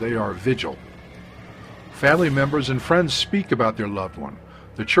 occasions. They are vigil. Family members and friends speak about their loved one.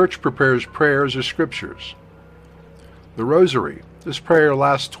 The church prepares prayers or scriptures. The Rosary. This prayer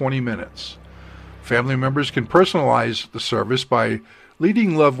lasts 20 minutes. Family members can personalize the service by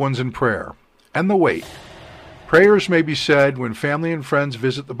leading loved ones in prayer. And the wake. Prayers may be said when family and friends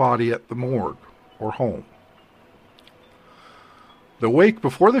visit the body at the morgue or home. The wake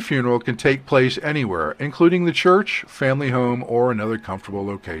before the funeral can take place anywhere, including the church, family home, or another comfortable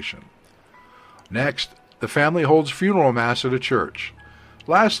location. Next, the family holds funeral mass at a church.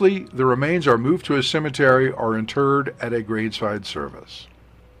 Lastly, the remains are moved to a cemetery or interred at a graveside service.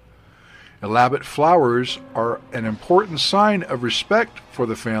 Elaborate flowers are an important sign of respect for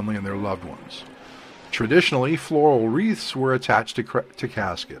the family and their loved ones. Traditionally, floral wreaths were attached to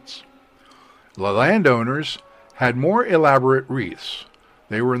caskets. The landowners had more elaborate wreaths.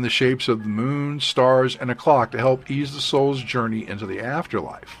 They were in the shapes of the moon, stars, and a clock to help ease the soul's journey into the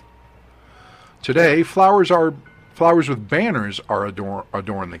afterlife. Today, flowers with banners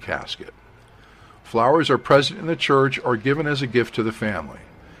adorn the casket. Flowers are present in the church or given as a gift to the family.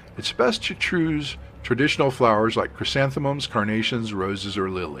 It's best to choose traditional flowers like chrysanthemums, carnations, roses, or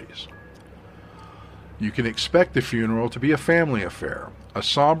lilies. You can expect the funeral to be a family affair. A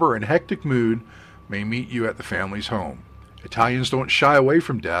somber and hectic mood may meet you at the family's home. Italians don't shy away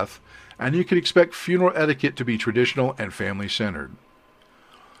from death, and you can expect funeral etiquette to be traditional and family-centered.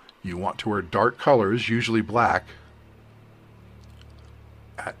 You want to wear dark colors, usually black,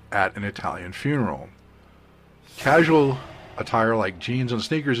 at an Italian funeral. Casual attire like jeans and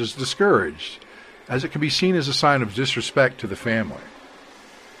sneakers is discouraged, as it can be seen as a sign of disrespect to the family.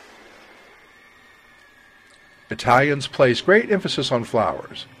 Italians place great emphasis on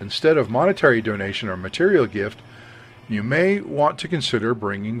flowers. Instead of monetary donation or material gift, you may want to consider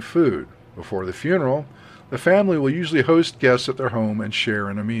bringing food. Before the funeral, the family will usually host guests at their home and share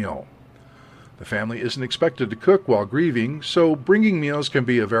in a meal. The family isn't expected to cook while grieving, so bringing meals can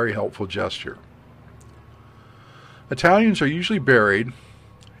be a very helpful gesture. Italians are usually buried,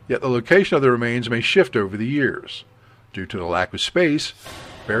 yet the location of the remains may shift over the years. Due to the lack of space,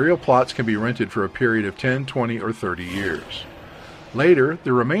 burial plots can be rented for a period of 10, 20, or 30 years. Later,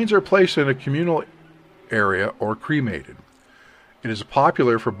 the remains are placed in a communal area or cremated. It is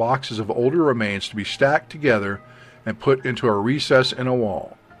popular for boxes of older remains to be stacked together and put into a recess in a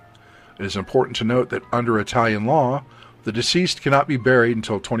wall. It is important to note that under Italian law, the deceased cannot be buried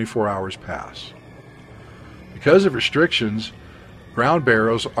until 24 hours pass. Because of restrictions, ground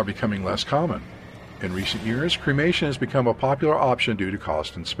burials are becoming less common. In recent years, cremation has become a popular option due to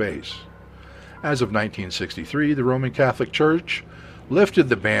cost and space. As of 1963, the Roman Catholic Church lifted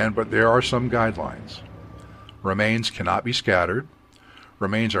the ban, but there are some guidelines. Remains cannot be scattered.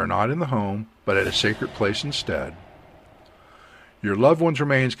 Remains are not in the home, but at a sacred place instead. Your loved one's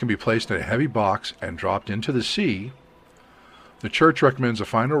remains can be placed in a heavy box and dropped into the sea. The church recommends a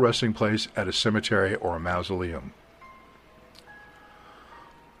final resting place at a cemetery or a mausoleum.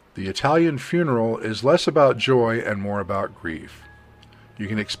 The Italian funeral is less about joy and more about grief. You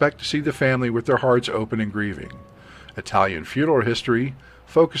can expect to see the family with their hearts open and grieving. Italian funeral history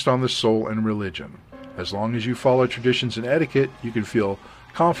focused on the soul and religion. As long as you follow traditions and etiquette, you can feel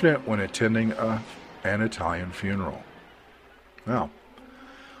confident when attending an Italian funeral. Well,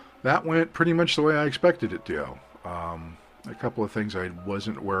 that went pretty much the way I expected it to go. A couple of things I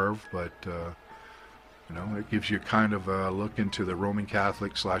wasn't aware of, but it gives you kind of a look into the Roman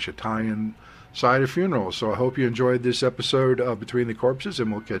Catholic / Italian side of funerals. So I hope you enjoyed this episode of Between the Corpses,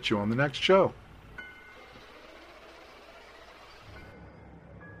 and we'll catch you on the next show.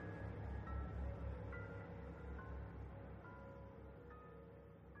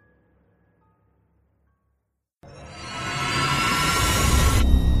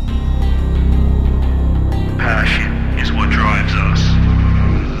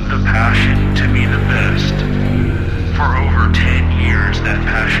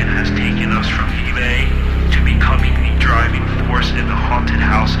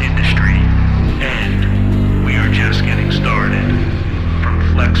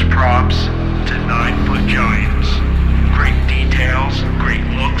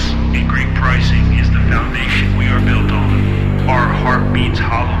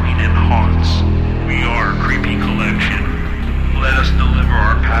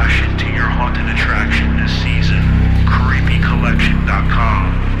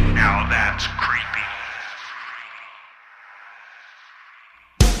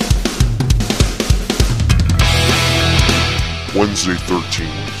 Wednesday 13th,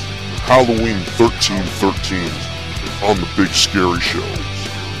 Halloween 13/13 on the Big Scary Show.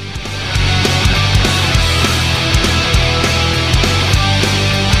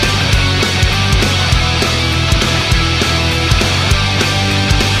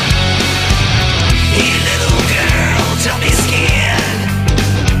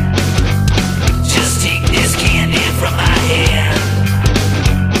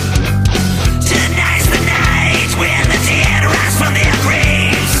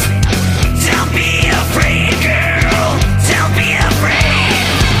 Afraid, girl, don't be afraid.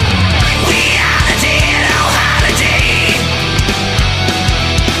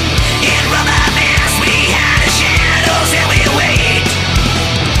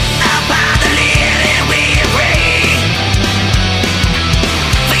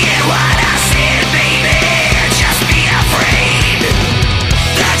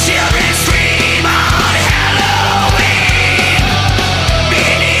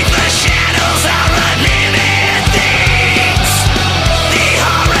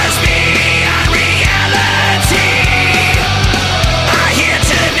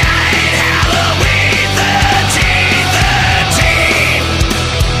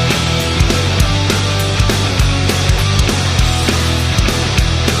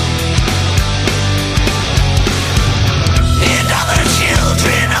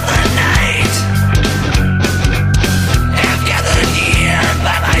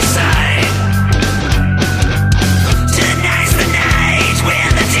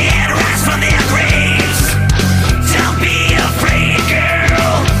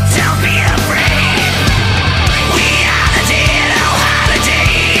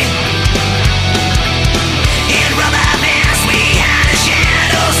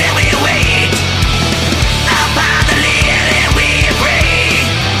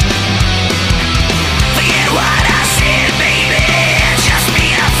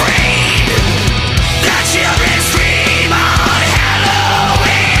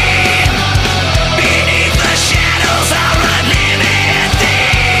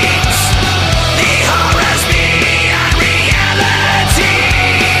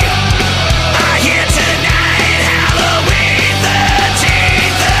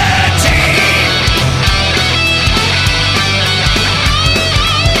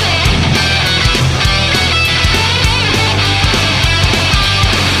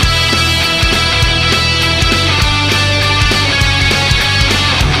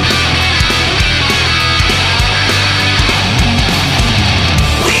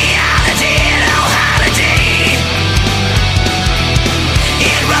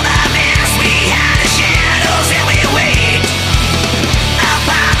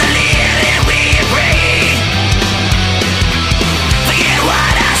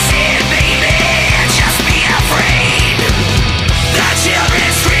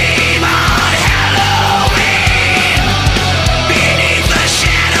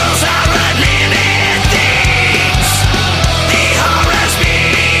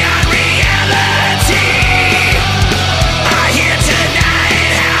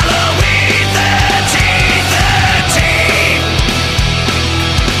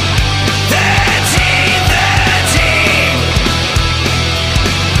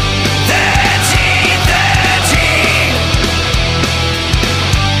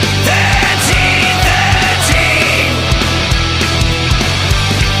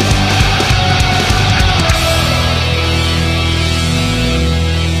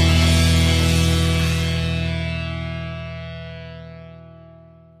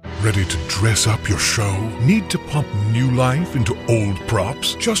 Ready to dress up your show? Need to pump new life into old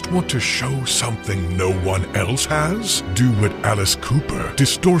props? Just want to show something no one else has? Do what Alice Cooper,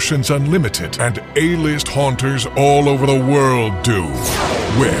 Distortions Unlimited, and A-list haunters all over the world do.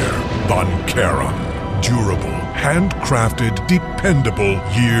 Wear Von Charon. Durable, handcrafted, dependable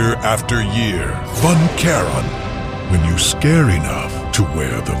year after year. Von Charon. When you scare enough to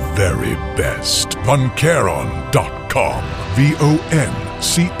wear the very best. VonCharon.com.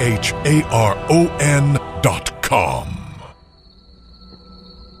 VonCharon.com.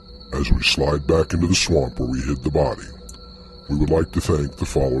 As we slide back into the swamp where we hid the body, we would like to thank the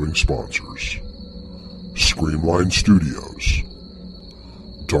following sponsors: Screamline Studios,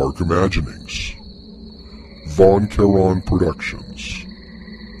 Dark Imaginings, Von Charon Productions,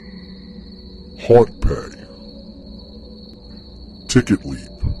 Haunt Pay, Ticket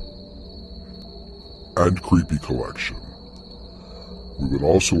Leap, and Creepy Collection. We would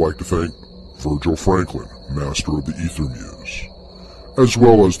also like to thank Virgil Franklin, Master of the Ether Muse, as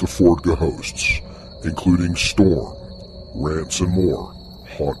well as the Fordga hosts, including Storm, Rants and More,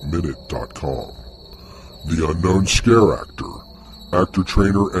 HauntMinute.com, The Unknown Scare Actor, Actor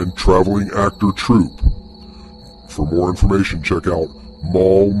Trainer and Traveling Actor Troupe. For more information, check out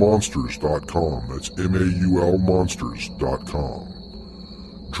maulmonsters.com. That's MAUL monsters.com.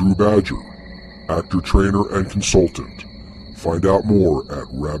 Drew Badger, Actor Trainer and Consultant. Find out more at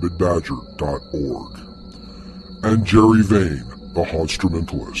rabidbadger.org. And Jerry Vane, the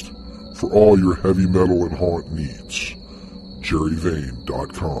Haunstrumentalist, for all your heavy metal and haunt needs.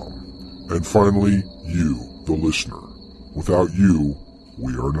 JerryVane.com. And finally, you, the listener. Without you,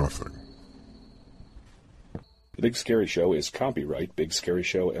 we are nothing. The Big Scary Show is copyright Big Scary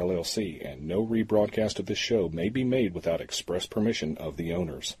Show, LLC, and no rebroadcast of this show may be made without express permission of the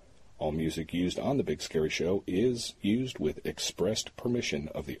owners. All music used on The Big Scary Show is used with expressed permission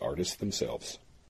of the artists themselves.